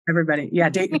data. Everybody. Yeah.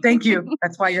 Thank you.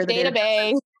 That's why you're the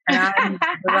database. And I'm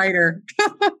the writer.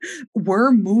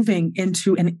 We're moving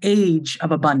into an age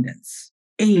of abundance.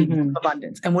 And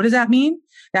what does that mean?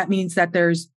 That means that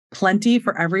there's plenty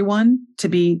for everyone to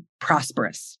be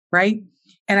prosperous, right?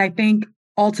 And I think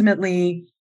ultimately,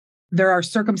 there are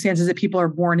circumstances that people are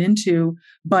born into,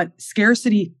 but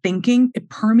scarcity thinking, it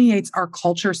permeates our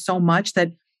culture so much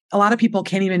that a lot of people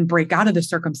can't even break out of the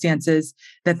circumstances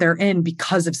that they're in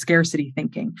because of scarcity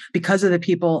thinking, because of the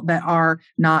people that are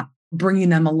not bringing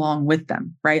them along with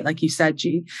them, right? Like you said,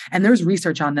 G. And there's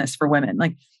research on this for women.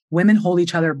 Like women hold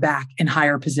each other back in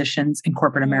higher positions in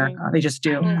corporate America. They just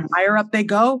do. The higher up they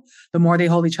go, the more they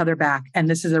hold each other back. And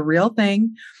this is a real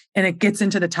thing. And it gets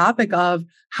into the topic of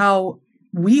how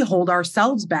we hold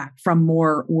ourselves back from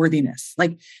more worthiness.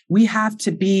 Like we have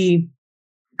to be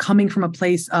coming from a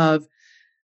place of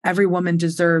every woman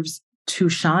deserves to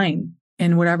shine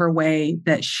in whatever way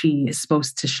that she is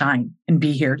supposed to shine and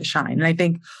be here to shine. And I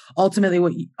think ultimately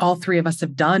what all three of us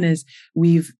have done is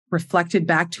we've reflected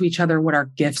back to each other what our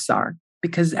gifts are,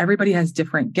 because everybody has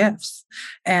different gifts.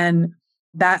 And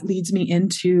that leads me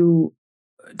into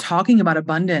talking about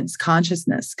abundance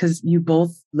consciousness, because you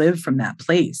both live from that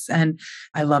place. And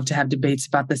I love to have debates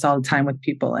about this all the time with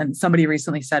people. And somebody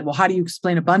recently said, well, how do you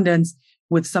explain abundance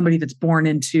with somebody that's born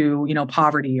into,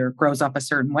 poverty or grows up a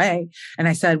certain way? And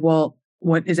I said, well,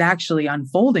 what is actually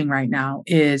unfolding right now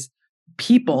is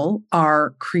people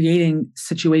are creating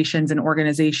situations and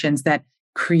organizations that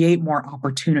create more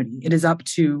opportunity. It is up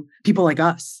to people like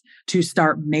us to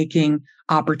start making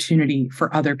opportunity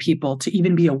for other people to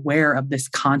even be aware of this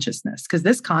consciousness, because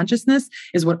this consciousness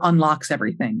is what unlocks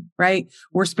everything, right?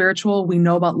 We're spiritual. We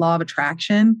know about law of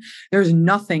attraction. There's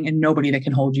nothing and nobody that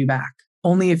can hold you back,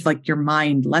 only if like your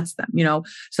mind lets them, So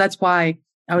that's why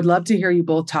I would love to hear you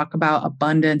both talk about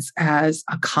abundance as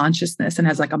a consciousness and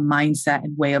as like a mindset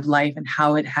and way of life, and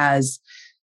how it has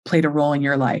played a role in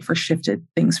your life or shifted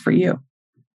things for you.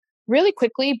 Really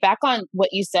quickly, back on what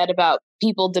you said about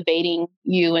people debating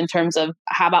you in terms of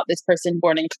how about this person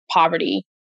born in poverty,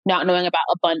 not knowing about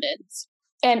abundance.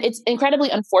 And it's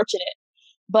incredibly unfortunate,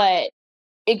 but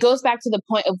it goes back to the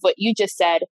point of what you just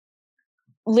said.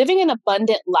 Living an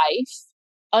abundant life,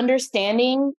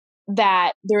 understanding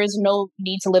that there is no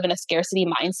need to live in a scarcity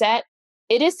mindset,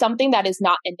 it is something that is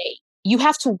not innate. You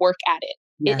have to work at it.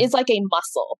 Yes. It is like a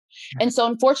muscle. Yes. And so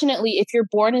unfortunately, if you're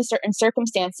born in certain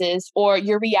circumstances or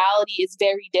your reality is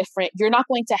very different, you're not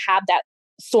going to have that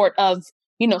sort of,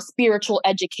 spiritual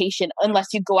education unless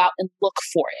you go out and look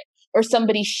for it or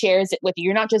somebody shares it with you.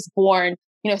 You're not just born,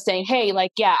 saying, hey,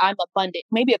 I'm abundant,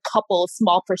 maybe a couple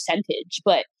small percentage,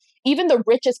 but even the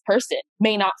richest person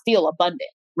may not feel abundant.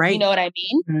 Right. You know what I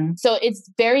mean? Mm-hmm. So it's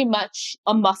very much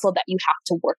a muscle that you have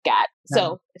to work at. Yeah.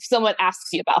 So if someone asks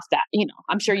you about that,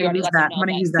 I'm sure you already let them know. I'm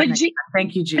going to use that.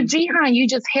 Thank you, G. Jihan, you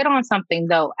just hit on something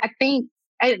though. I think,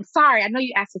 sorry, I know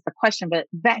you asked us a question, but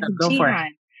Jihan,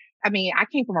 I mean, I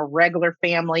came from a regular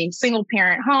family, single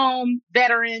parent home,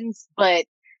 veterans, but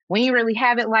when you really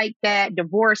have it like that,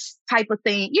 divorce type of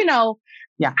thing,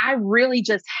 yeah. I really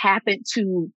just happened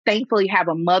to thankfully have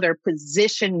a mother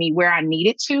position me where I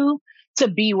needed to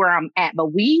be where I'm at. But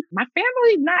my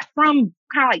family, not from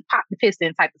kind of like pop the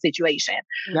piston type of situation.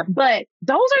 Yep. But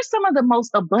those are some of the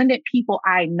most abundant people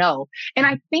I know. And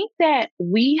I think that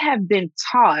we have been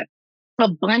taught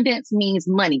abundance means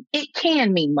money. It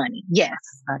can mean money. Yes.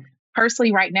 Right.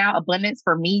 Personally, right now, abundance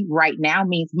for me right now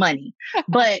means money.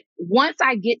 But once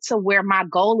I get to where my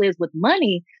goal is with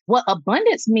money, what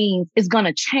abundance means is going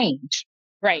to change.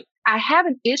 Right. I have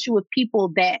an issue with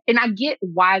people and I get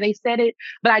why they said it,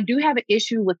 but I do have an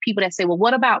issue with people that say, well,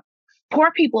 what about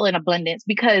poor people in abundance?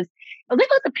 Because look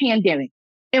at the pandemic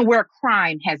and where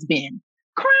crime has been.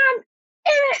 Crime,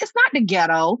 it's not the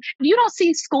ghetto. You don't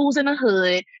see schools in the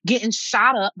hood getting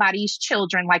shot up by these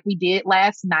children like we did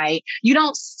last night. You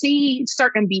don't see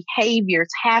certain behaviors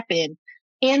happen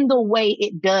in the way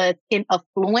it does in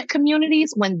affluent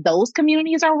communities when those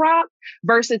communities are rocked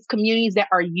versus communities that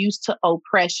are used to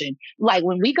oppression. Like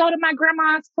when we go to my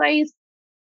grandma's place,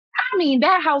 I mean,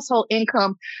 that household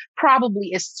income probably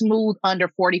is smooth under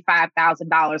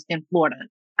 $45,000 in Florida.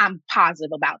 I'm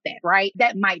positive about that, right?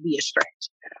 That might be a stretch,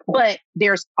 but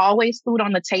there's always food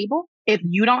on the table. If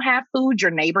you don't have food,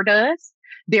 your neighbor does.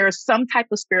 There's some type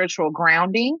of spiritual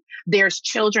grounding. There's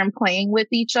children playing with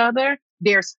each other.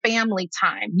 There's family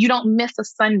time. You don't miss a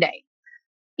Sunday.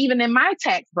 Even in my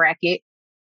tax bracket,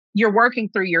 you're working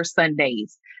through your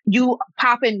Sundays. You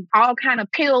popping all kind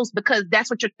of pills because that's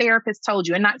what your therapist told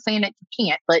you. And not saying that you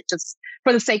can't, but just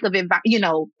for the sake of,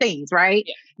 things, right?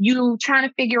 Yeah. You trying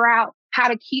to figure out how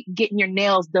to keep getting your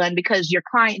nails done because your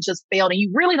client just failed and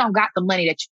you really don't got the money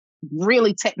that you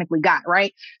really technically got,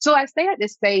 right? So I say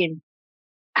this saying,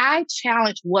 I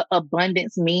challenge what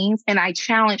abundance means and I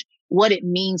challenge what it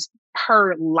means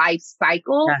per life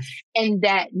cycle. Yes. And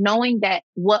that knowing that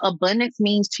what abundance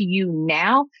means to you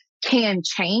now can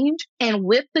change. And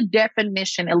with the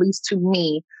definition, at least to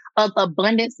me, of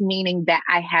abundance meaning that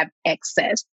I have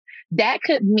excess, that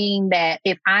could mean that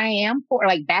if I am poor,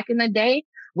 like back in the day,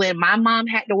 when my mom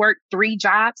had to work 3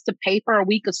 jobs to pay for a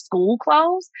week of school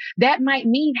clothes, that might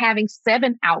mean having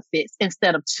 7 outfits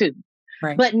instead of 2.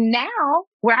 Right. But now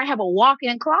where I have a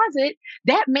walk-in closet,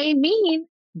 that may mean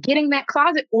getting that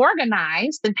closet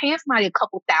organized and paying somebody a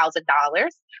couple $1,000s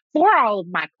for all of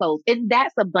my clothes. And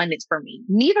that's abundance for me.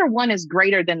 Neither one is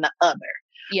greater than the other.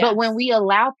 Yes. But when we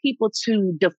allow people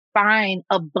to define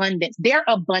abundance, their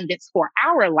abundance for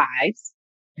our lives,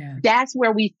 that's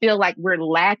where we feel like we're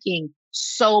lacking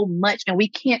so much. And we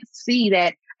can't see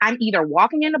that I'm either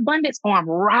walking in abundance or I'm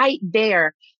right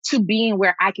there to being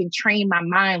where I can train my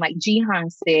mind, like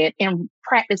Jihan said, and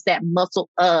practice that muscle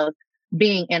of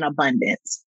being in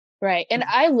abundance. Right. And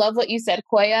I love what you said,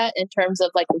 Koya, in terms of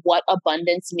like what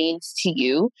abundance means to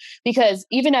you, because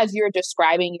even as you're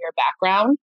describing your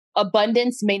background,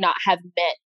 abundance may not have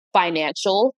meant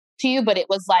financial to you, but it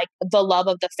was like the love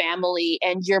of the family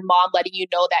and your mom letting you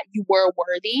know that you were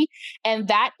worthy. And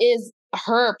that is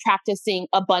her practicing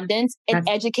abundance and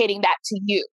educating that to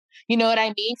you. You know what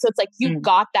I mean? So it's like you've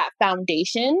got that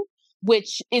foundation,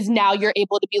 which is now you're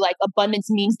able to be like,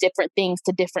 abundance means different things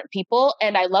to different people.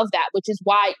 And I love that, which is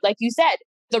why, like you said,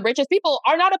 the richest people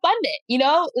are not abundant, you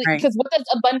know, because what does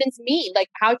abundance mean? Like,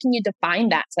 how can you define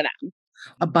that to them?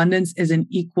 Abundance is an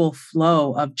equal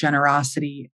flow of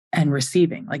generosity and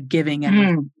receiving, like giving and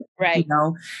receiving, right. You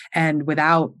know, and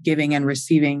without giving and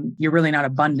receiving, you're really not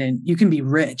abundant. You can be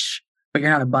rich, but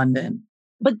you're not abundant.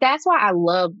 But that's why I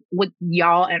love with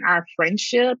y'all and our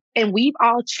friendship. And we've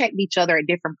all checked each other at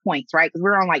different points, right? Because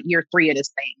we're on like year 3 of this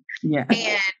thing. Yeah.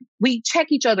 And we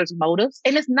check each other's motives.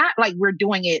 And it's not like we're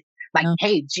doing it like,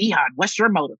 hey, Jihan, what's your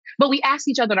motive? But we ask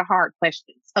each other the hard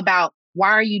questions about,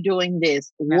 why are you doing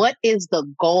this? Yeah. What is the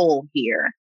goal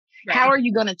here? Right. How are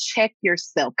you going to check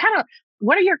yourself? Kind of,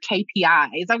 what are your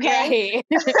KPIs? Okay.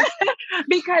 Right.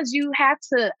 Because you have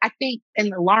to, I think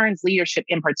in Lauren's leadership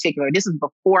in particular, this is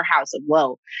before House of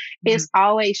Low, is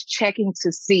always checking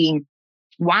to see,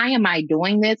 why am I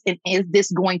doing this? And is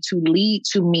this going to lead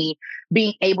to me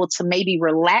being able to maybe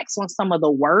relax on some of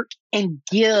the work and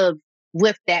give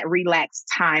with that relaxed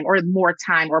time or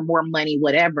more money,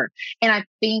 whatever. And I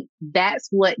think that's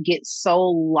what gets so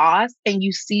lost. And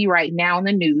you see right now in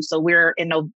the news. So we're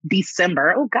in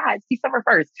December. Oh God, it's December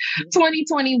 1st,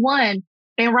 2021.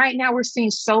 And right now we're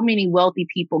seeing so many wealthy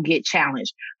people get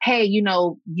challenged. Hey, you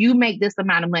know, you make this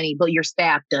amount of money, but your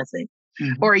staff doesn't.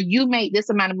 Or you make this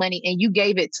amount of money and you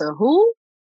gave it to who?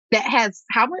 That has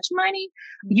how much money?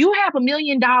 You have $1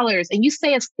 million and you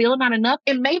say it's still not enough.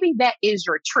 And maybe that is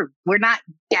your truth. We're not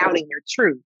doubting your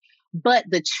truth, but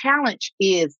the challenge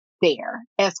is there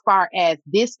as far as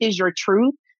this is your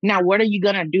truth. Now, what are you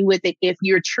going to do with it if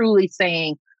you're truly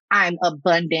saying I'm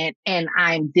abundant and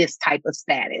I'm this type of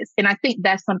status? And I think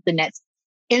that's something that's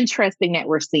interesting that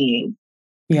we're seeing.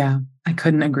 Yeah, I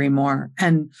couldn't agree more.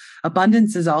 And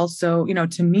abundance is also, you know,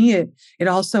 to me, it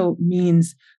also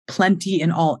means plenty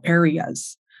in all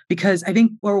areas, because I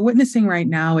think what we're witnessing right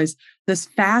now is this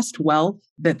fast wealth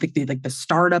that the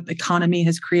startup economy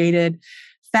has created.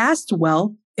 Fast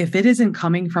wealth, if it isn't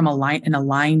coming from an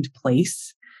aligned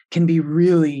place, can be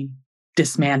really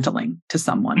dismantling to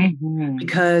someone.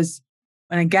 Because,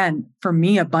 and again, for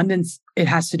me, abundance, it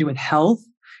has to do with health.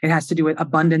 It has to do with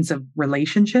abundance of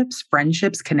relationships,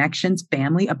 friendships, connections,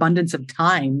 family. Abundance of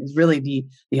time is really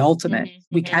the ultimate.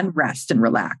 We can rest and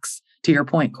relax, to your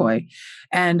point, Koi.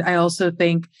 And I also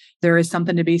think there is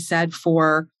something to be said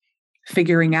for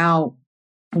figuring out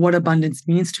what abundance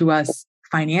means to us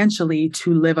financially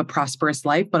to live a prosperous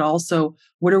life, but also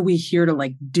what are we here to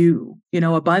like do? You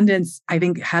know, abundance, I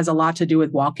think, has a lot to do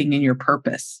with walking in your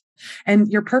purpose. And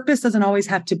your purpose doesn't always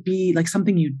have to be like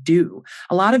something you do.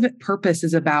 A lot of it, purpose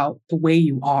is about the way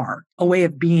you are, a way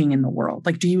of being in the world.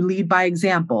 Like, do you lead by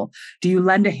example? Do you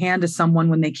lend a hand to someone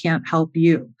when they can't help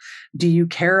you? Do you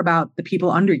care about the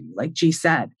people under you? Like G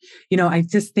said, you know, I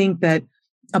just think that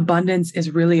abundance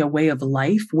is really a way of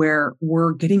life where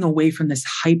we're getting away from this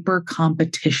hyper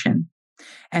competition.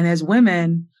 And as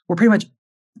women, we're pretty much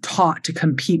taught to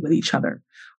compete with each other.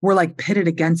 We're like pitted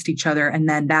against each other. And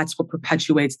then that's what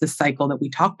perpetuates the cycle that we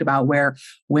talked about where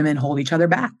women hold each other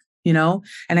back, you know?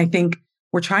 And I think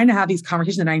we're trying to have these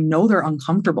conversations and I know they're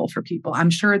uncomfortable for people.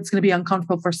 I'm sure it's going to be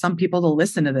uncomfortable for some people to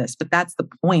listen to this, but that's the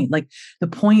point. Like the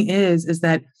point is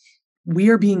that we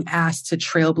are being asked to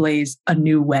trailblaze a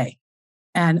new way.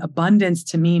 And abundance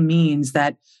to me means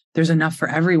that there's enough for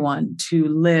everyone to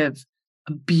live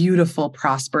a beautiful,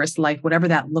 prosperous life, whatever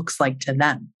that looks like to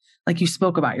them. Like you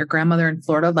spoke about your grandmother in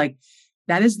Florida, like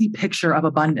that is the picture of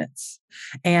abundance.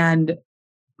 And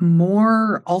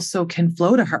more also can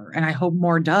flow to her. And I hope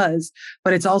more does,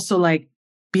 but it's also like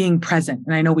being present.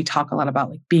 And I know we talk a lot about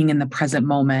like being in the present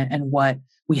moment and what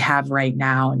we have right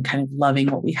now and kind of loving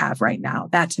what we have right now.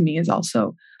 That to me is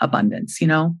also abundance, you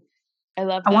know? I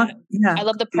love that. I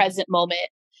love the present moment.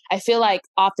 I feel like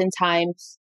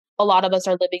oftentimes a lot of us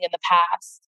are living in the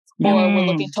past or we're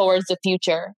looking towards the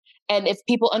future. And if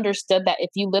people understood that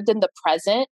if you lived in the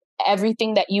present,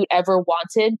 everything that you ever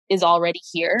wanted is already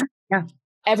here. Yeah.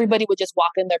 Everybody would just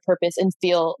walk in their purpose and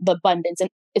feel the abundance and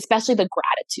especially the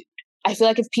gratitude. I feel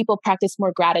like if people practice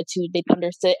more gratitude, they've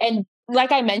understood. And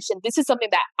like I mentioned, this is something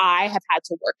that I have had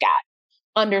to work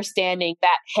at, understanding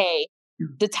that, hey,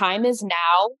 the time is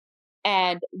now.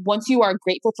 And once you are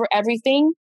grateful for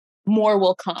everything, more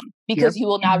will come because you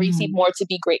will now receive more to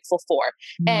be grateful for.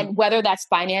 And whether that's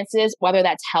finances, whether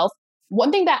that's health,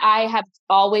 one thing that I have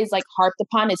always like harped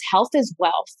upon is health is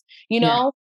wealth. You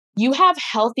know, you have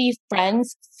healthy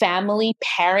friends, family,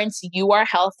 parents, you are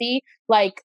healthy,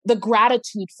 like the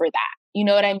gratitude for that. You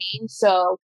know what I mean?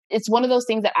 So it's one of those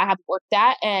things that I have worked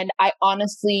at. And I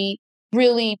honestly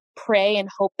really pray and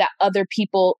hope that other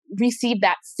people receive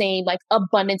that same like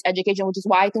abundance education, which is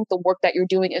why I think the work that you're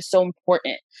doing is so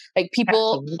important. Like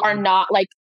people are not like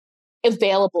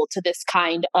available to this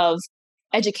kind of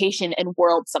education and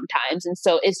world sometimes. And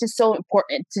so it's just so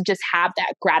important to just have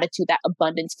that gratitude, that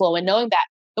abundance flow, and knowing that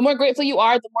the more grateful you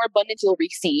are, the more abundance you'll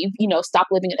receive. You know, stop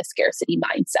living in a scarcity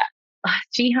mindset.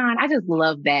 Jihan, I just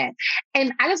love that.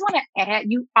 And I just want to add,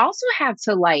 you also have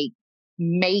to like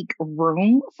make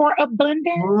room for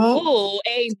abundance. Oh,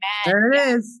 amen. There it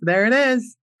is. There it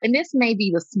is. And this may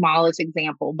be the smallest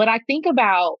example, but when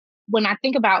I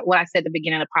think about what I said at the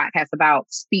beginning of the podcast about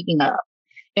speaking up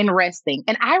and resting.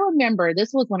 And I remember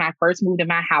this was when I first moved in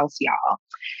my house, y'all.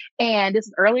 And this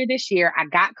is earlier this year, I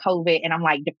got COVID and I'm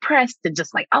like depressed and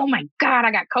just like, oh my God,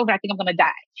 I got COVID. I think I'm going to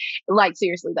die. Like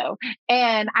seriously though.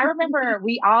 And I remember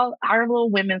our little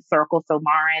women's circle, so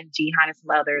Mara and Jihan and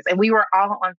some others, and we were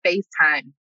all on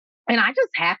FaceTime. And I just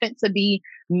happened to be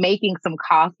making some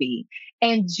coffee.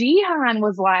 And Jihan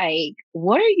was like,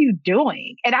 what are you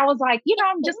doing? And I was like,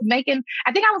 I'm just making,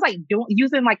 I think I was like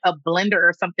using like a blender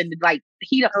or something to like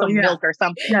heat up some milk or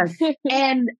something. Yes.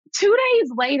 And 2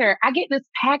 days later, I get this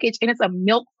package and it's a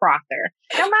milk frother.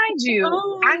 Now, mind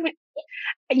you,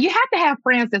 you have to have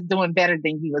friends that's doing better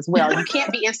than you as well. You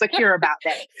can't be insecure about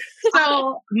that.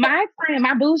 So my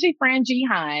bougie friend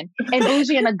Jihan, and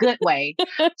bougie in a good way,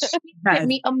 she sent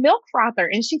me a milk frother.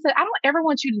 And she said, I don't ever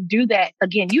want you to do that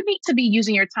again. You need to be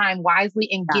using your time wisely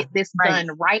and get this done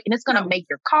right. And it's going to make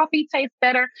your coffee taste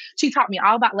better. She taught me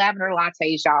all about lavender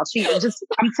lattes, y'all.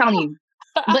 I'm telling you.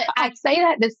 But I say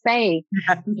that to say,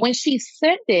 when she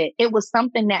sent it, it was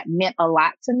something that meant a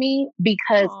lot to me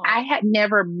because I had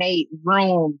never made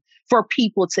room for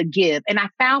people to give. And I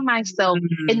found myself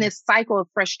in this cycle of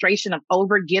frustration of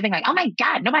overgiving. Like, oh my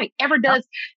God, nobody ever does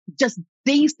just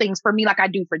these things for me like I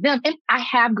do for them. And I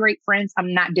have great friends.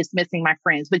 I'm not dismissing my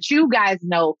friends, but you guys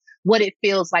know what it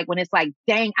feels like when it's like,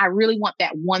 dang, I really want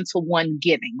that one-to-one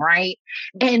giving, right?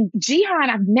 And Jihan,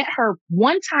 I've met her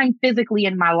one time physically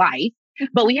in my life,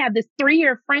 but we had this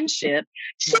 3-year friendship.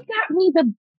 She got me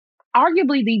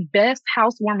arguably the best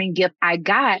housewarming gift I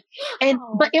got.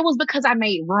 But it was because I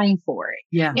made room for it.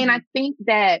 Yeah. And I think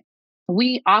that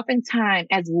we oftentimes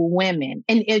as women,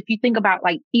 and if you think about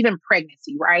like even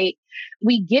pregnancy, right?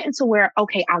 We get into where,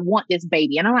 okay, I want this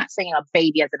baby. And I'm not saying a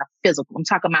baby as in a physical, I'm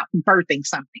talking about birthing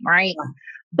something, right?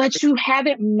 But you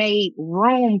haven't made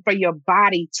room for your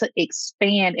body to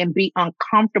expand and be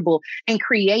uncomfortable and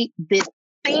create this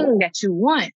thing that you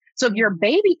want. So if your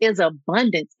baby is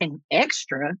abundance and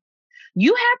extra,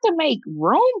 you have to make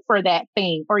room for that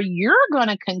thing or you're going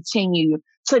to continue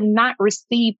to not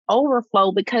receive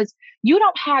overflow because you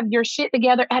don't have your shit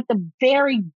together at the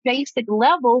very basic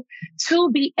level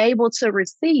to be able to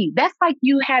receive. That's like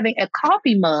you having a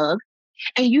coffee mug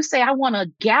and you say, I want a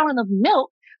gallon of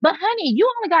milk. But honey, you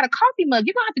only got a coffee mug.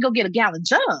 You're going to have to go get a gallon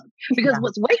jug because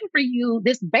what's waiting for you,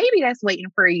 this baby that's waiting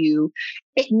for you,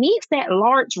 it needs that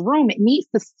large room. It needs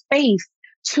the space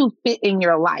to fit in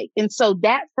your life. And so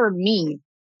that for me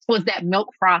was that milk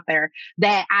frother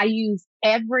that I use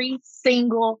every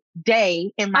single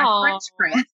day in my French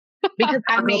press because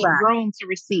I made room to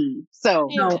receive. So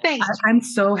thanks. I'm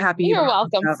so happy. You're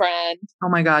welcome, friend. Oh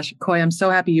my gosh, Koya, I'm so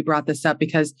happy you brought this up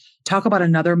because talk about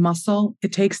another muscle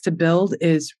it takes to build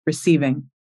is receiving.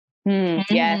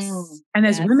 Yes. And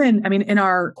as women, I mean, in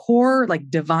our core,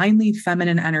 like divinely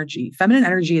feminine energy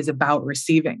is about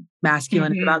receiving.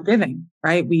 Masculine is about giving,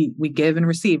 right? We give and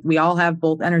receive. We all have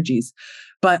both energies,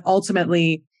 but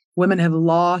ultimately women have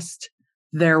lost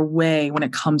their way when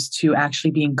it comes to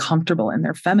actually being comfortable in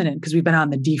their feminine because we've been on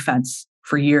the defense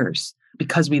for years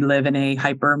because we live in a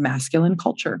hyper masculine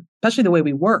culture, especially the way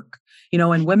we work,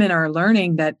 and women are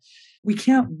learning that we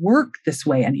can't work this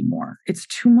way anymore. It's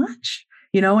too much,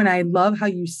 and I love how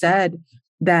you said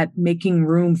that making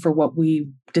room for what we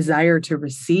desire to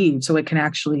receive so it can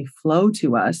actually flow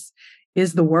to us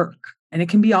is the work. And it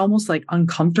can be almost like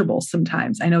uncomfortable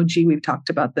sometimes. I know, G, we've talked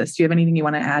about this. Do you have anything you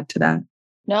want to add to that?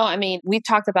 No, I mean, we've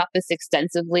talked about this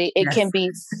extensively. It Yes. can be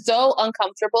so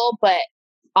uncomfortable, but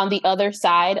on the other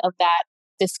side of that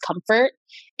discomfort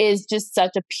is just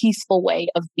such a peaceful way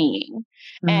of being.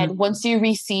 And once you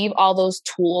receive all those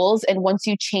tools and once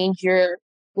you change your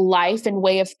life and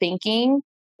way of thinking,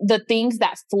 the things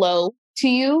that flow to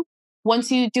you,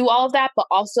 once you do all of that, but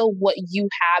also what you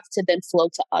have to then flow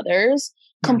to others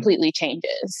completely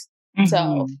changes.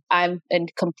 So I'm in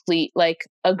complete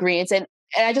agreement. And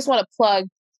I just want to plug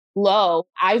Low.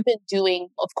 I've been doing,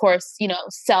 of course,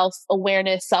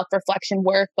 self-awareness, self-reflection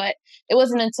work, but it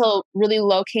wasn't until really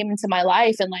Low came into my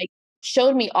life and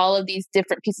showed me all of these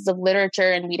different pieces of literature,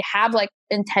 and we'd have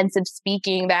intensive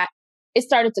speaking, that it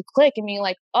started to click and being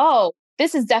oh,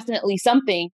 this is definitely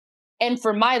something. And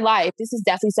for my life, this is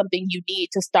definitely something you need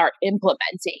to start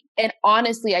implementing. And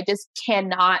honestly, I just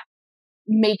cannot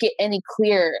make it any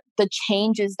clearer. The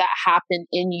changes that happen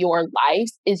in your life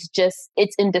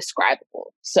it's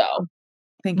indescribable. So,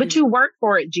 but you work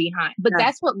for it, Jihan. But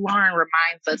that's what Lauren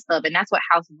reminds us of. And that's what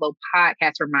House of Low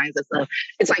podcast reminds us of.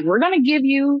 It's we're going to give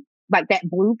you that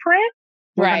blueprint.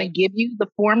 We're going to give you the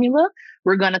formula.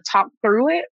 We're going to talk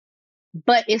through it.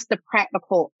 But it's the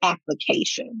practical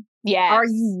application. Yes. Are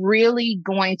you really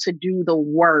going to do the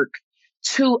work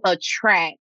to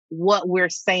attract what we're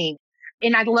saying?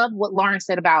 And I love what Lauren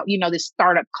said about, this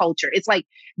startup culture. It's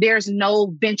there's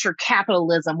no venture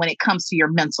capitalism when it comes to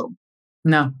your mental.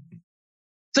 No.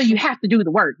 So you have to do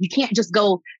the work. You can't just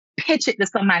go pitch it to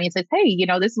somebody and say, hey,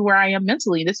 this is where I am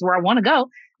mentally. This is where I want to go.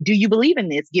 Do you believe in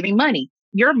this? Give me money.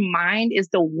 Your mind is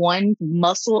the one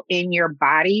muscle in your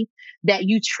body that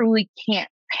you truly can't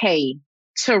pay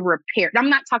to repair. I'm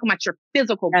not talking about your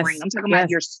physical brain. I'm talking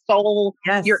about your soul,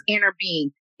 your inner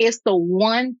being. It's the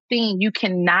one thing you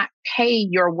cannot pay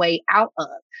your way out of.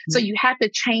 So you have to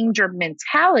change your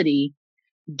mentality,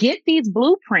 get these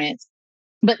blueprints,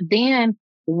 but then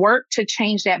work to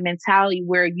change that mentality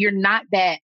where you're not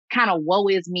that kind of woe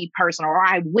is me person, or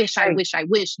I wish.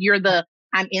 You're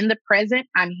I'm in the present,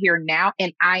 I'm here now,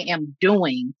 and I am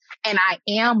doing, and I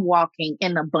am walking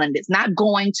in abundance, not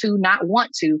going to, not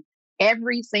want to.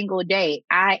 Every single day,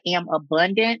 I am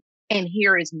abundant. And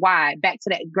here is why. Back to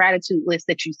that gratitude list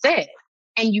that you said.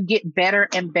 And you get better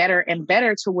and better and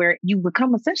better to where you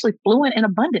become essentially fluent in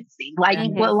abundancy,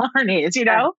 what Lauren is,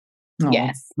 Oh,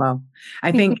 yes. Well,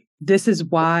 I think this is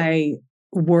why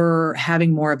we're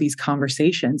having more of these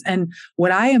conversations. And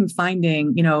what I am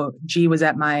finding, G was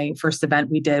at my first event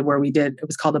it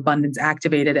was called Abundance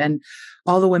Activated. And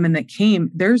all the women that came,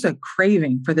 there's a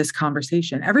craving for this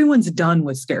conversation. Everyone's done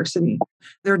with scarcity.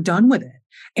 They're done with it.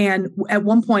 And at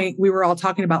one point we were all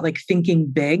talking about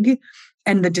thinking big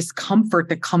and the discomfort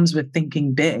that comes with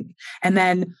thinking big. And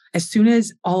then as soon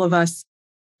as all of us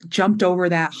jumped over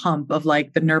that hump of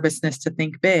the nervousness to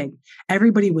think big,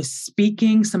 everybody was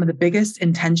speaking some of the biggest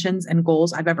intentions and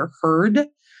goals I've ever heard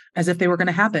as if they were going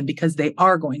to happen, because they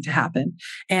are going to happen.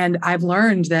 And I've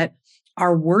learned that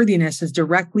our worthiness is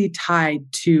directly tied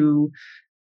to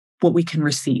what we can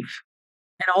receive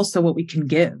and also what we can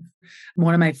give.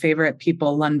 One of my favorite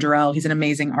people, Lon Durrell, he's an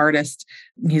amazing artist.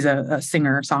 He's a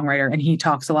singer, songwriter, and he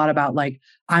talks a lot about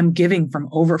I'm giving from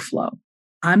overflow.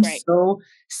 I'm so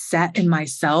set in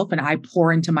myself and I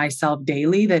pour into myself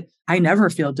daily that I never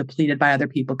feel depleted by other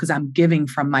people because I'm giving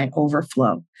from my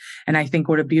overflow. And I think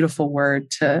what a beautiful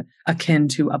word akin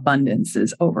to abundance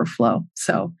is overflow.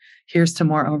 So here's to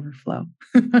more overflow.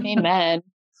 Amen.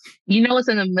 What's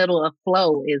in the middle of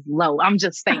flow is low. I'm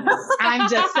just saying.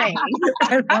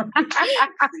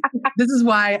 This is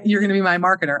why you're going to be my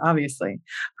marketer, obviously.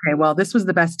 Okay, well, this was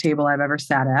the best table I've ever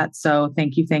sat at. So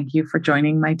thank you for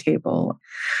joining my table.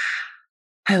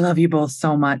 I love you both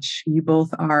so much. You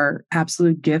both are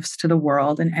absolute gifts to the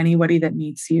world and anybody that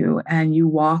meets you. And you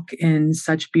walk in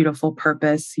such beautiful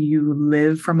purpose. You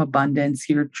live from abundance.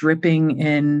 You're dripping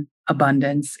in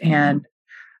abundance. And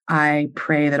I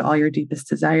pray that all your deepest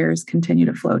desires continue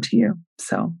to flow to you.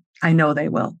 So I know they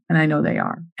will, and I know they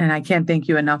are. And I can't thank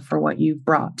you enough for what you've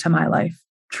brought to my life,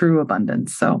 true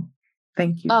abundance. So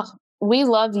thank you. Oh, we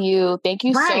love you. Thank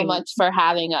you so much for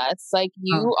having us.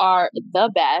 You are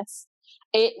the best.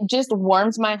 It just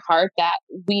warms my heart that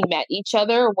we met each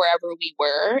other wherever we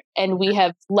were, and we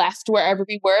have left wherever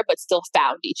we were, but still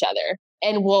found each other.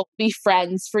 And we'll be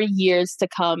friends for years to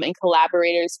come and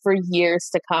collaborators for years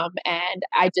to come. And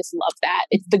I just love that.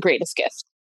 It's the greatest gift.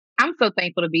 I'm so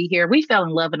thankful to be here. We fell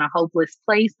in love in a hopeless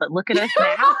place, but look at us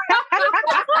now.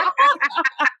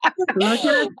 Look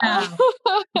at us now.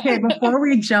 Okay, before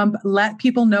we jump, let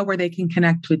people know where they can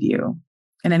connect with you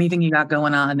and anything you got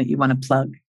going on that you want to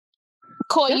plug.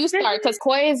 Koi, you start, because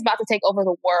Koi is about to take over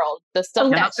the world. The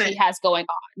stuff that she has going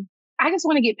on. I just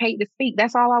want to get paid to speak.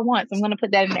 That's all I want. So I'm going to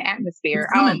put that in the atmosphere.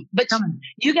 But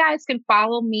you guys can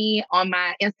follow me on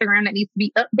my Instagram that needs to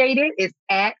be updated. It's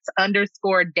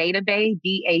 @_Data-Bae,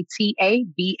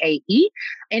 DATABAE.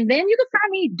 And then you can find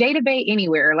me Data-Bae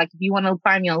anywhere. Like if you want to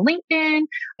find me on LinkedIn,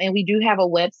 and we do have a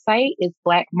website. It's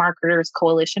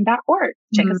blackmarketerscoalition.org.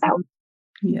 Check us out.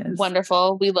 Yes.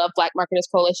 Wonderful. We love Black Marketers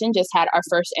Coalition. Just had our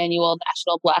first annual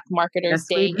National Black Marketers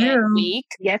Day and Week.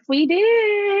 Yes, we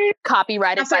did.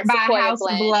 Copyrighted by Sequoia House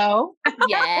Blend. Blow.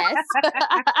 Yes.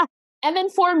 And then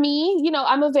for me,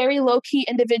 I'm a very low-key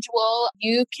individual.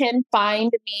 You can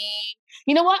find me.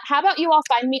 You know what? How about you all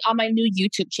find me on my new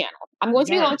YouTube channel? I'm going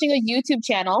to be launching a YouTube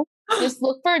channel. Just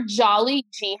look for Jolly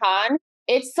Jihan.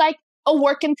 It's like a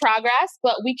work in progress,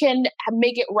 but we can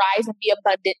make it rise and be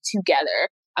abundant together.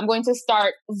 I'm going to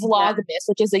start Vlogmas,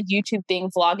 which is a YouTube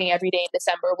thing, vlogging every day in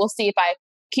December. We'll see if I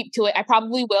keep to it. I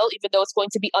probably will, even though it's going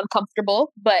to be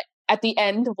uncomfortable. But at the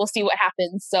end, we'll see what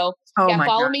happens. So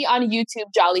follow me on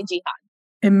YouTube, Jolly Jihan.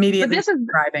 Immediately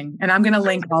subscribing. And I'm going to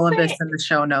link all of this in the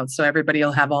show notes. So everybody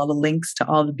will have all the links to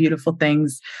all the beautiful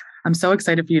things. I'm so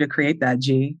excited for you to create that,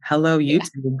 G. Hello,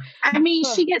 YouTube. I mean,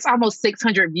 she gets almost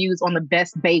 600 views on the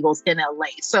best bagels in LA.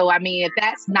 So, I mean, if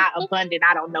that's not abundant,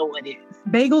 I don't know what is.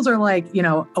 Bagels are like,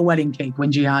 a wedding cake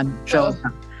when Jihan shows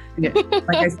up. Yeah,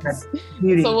 like I said,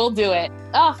 beauty. So we'll do it.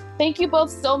 Oh, thank you both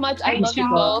so much. I love you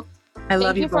both. I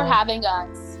love you Thank you for having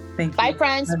us. Thank you. Bye,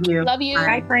 friends. Love you.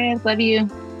 Bye, friends. Love you.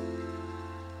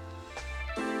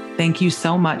 Thank you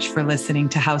so much for listening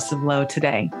to House of Low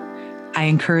today. I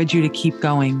encourage you to keep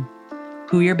going.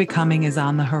 Who you're becoming is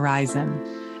on the horizon,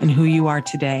 and who you are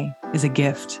today is a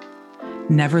gift.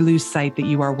 Never lose sight that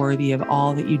you are worthy of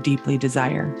all that you deeply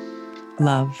desire.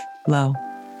 Love, Low.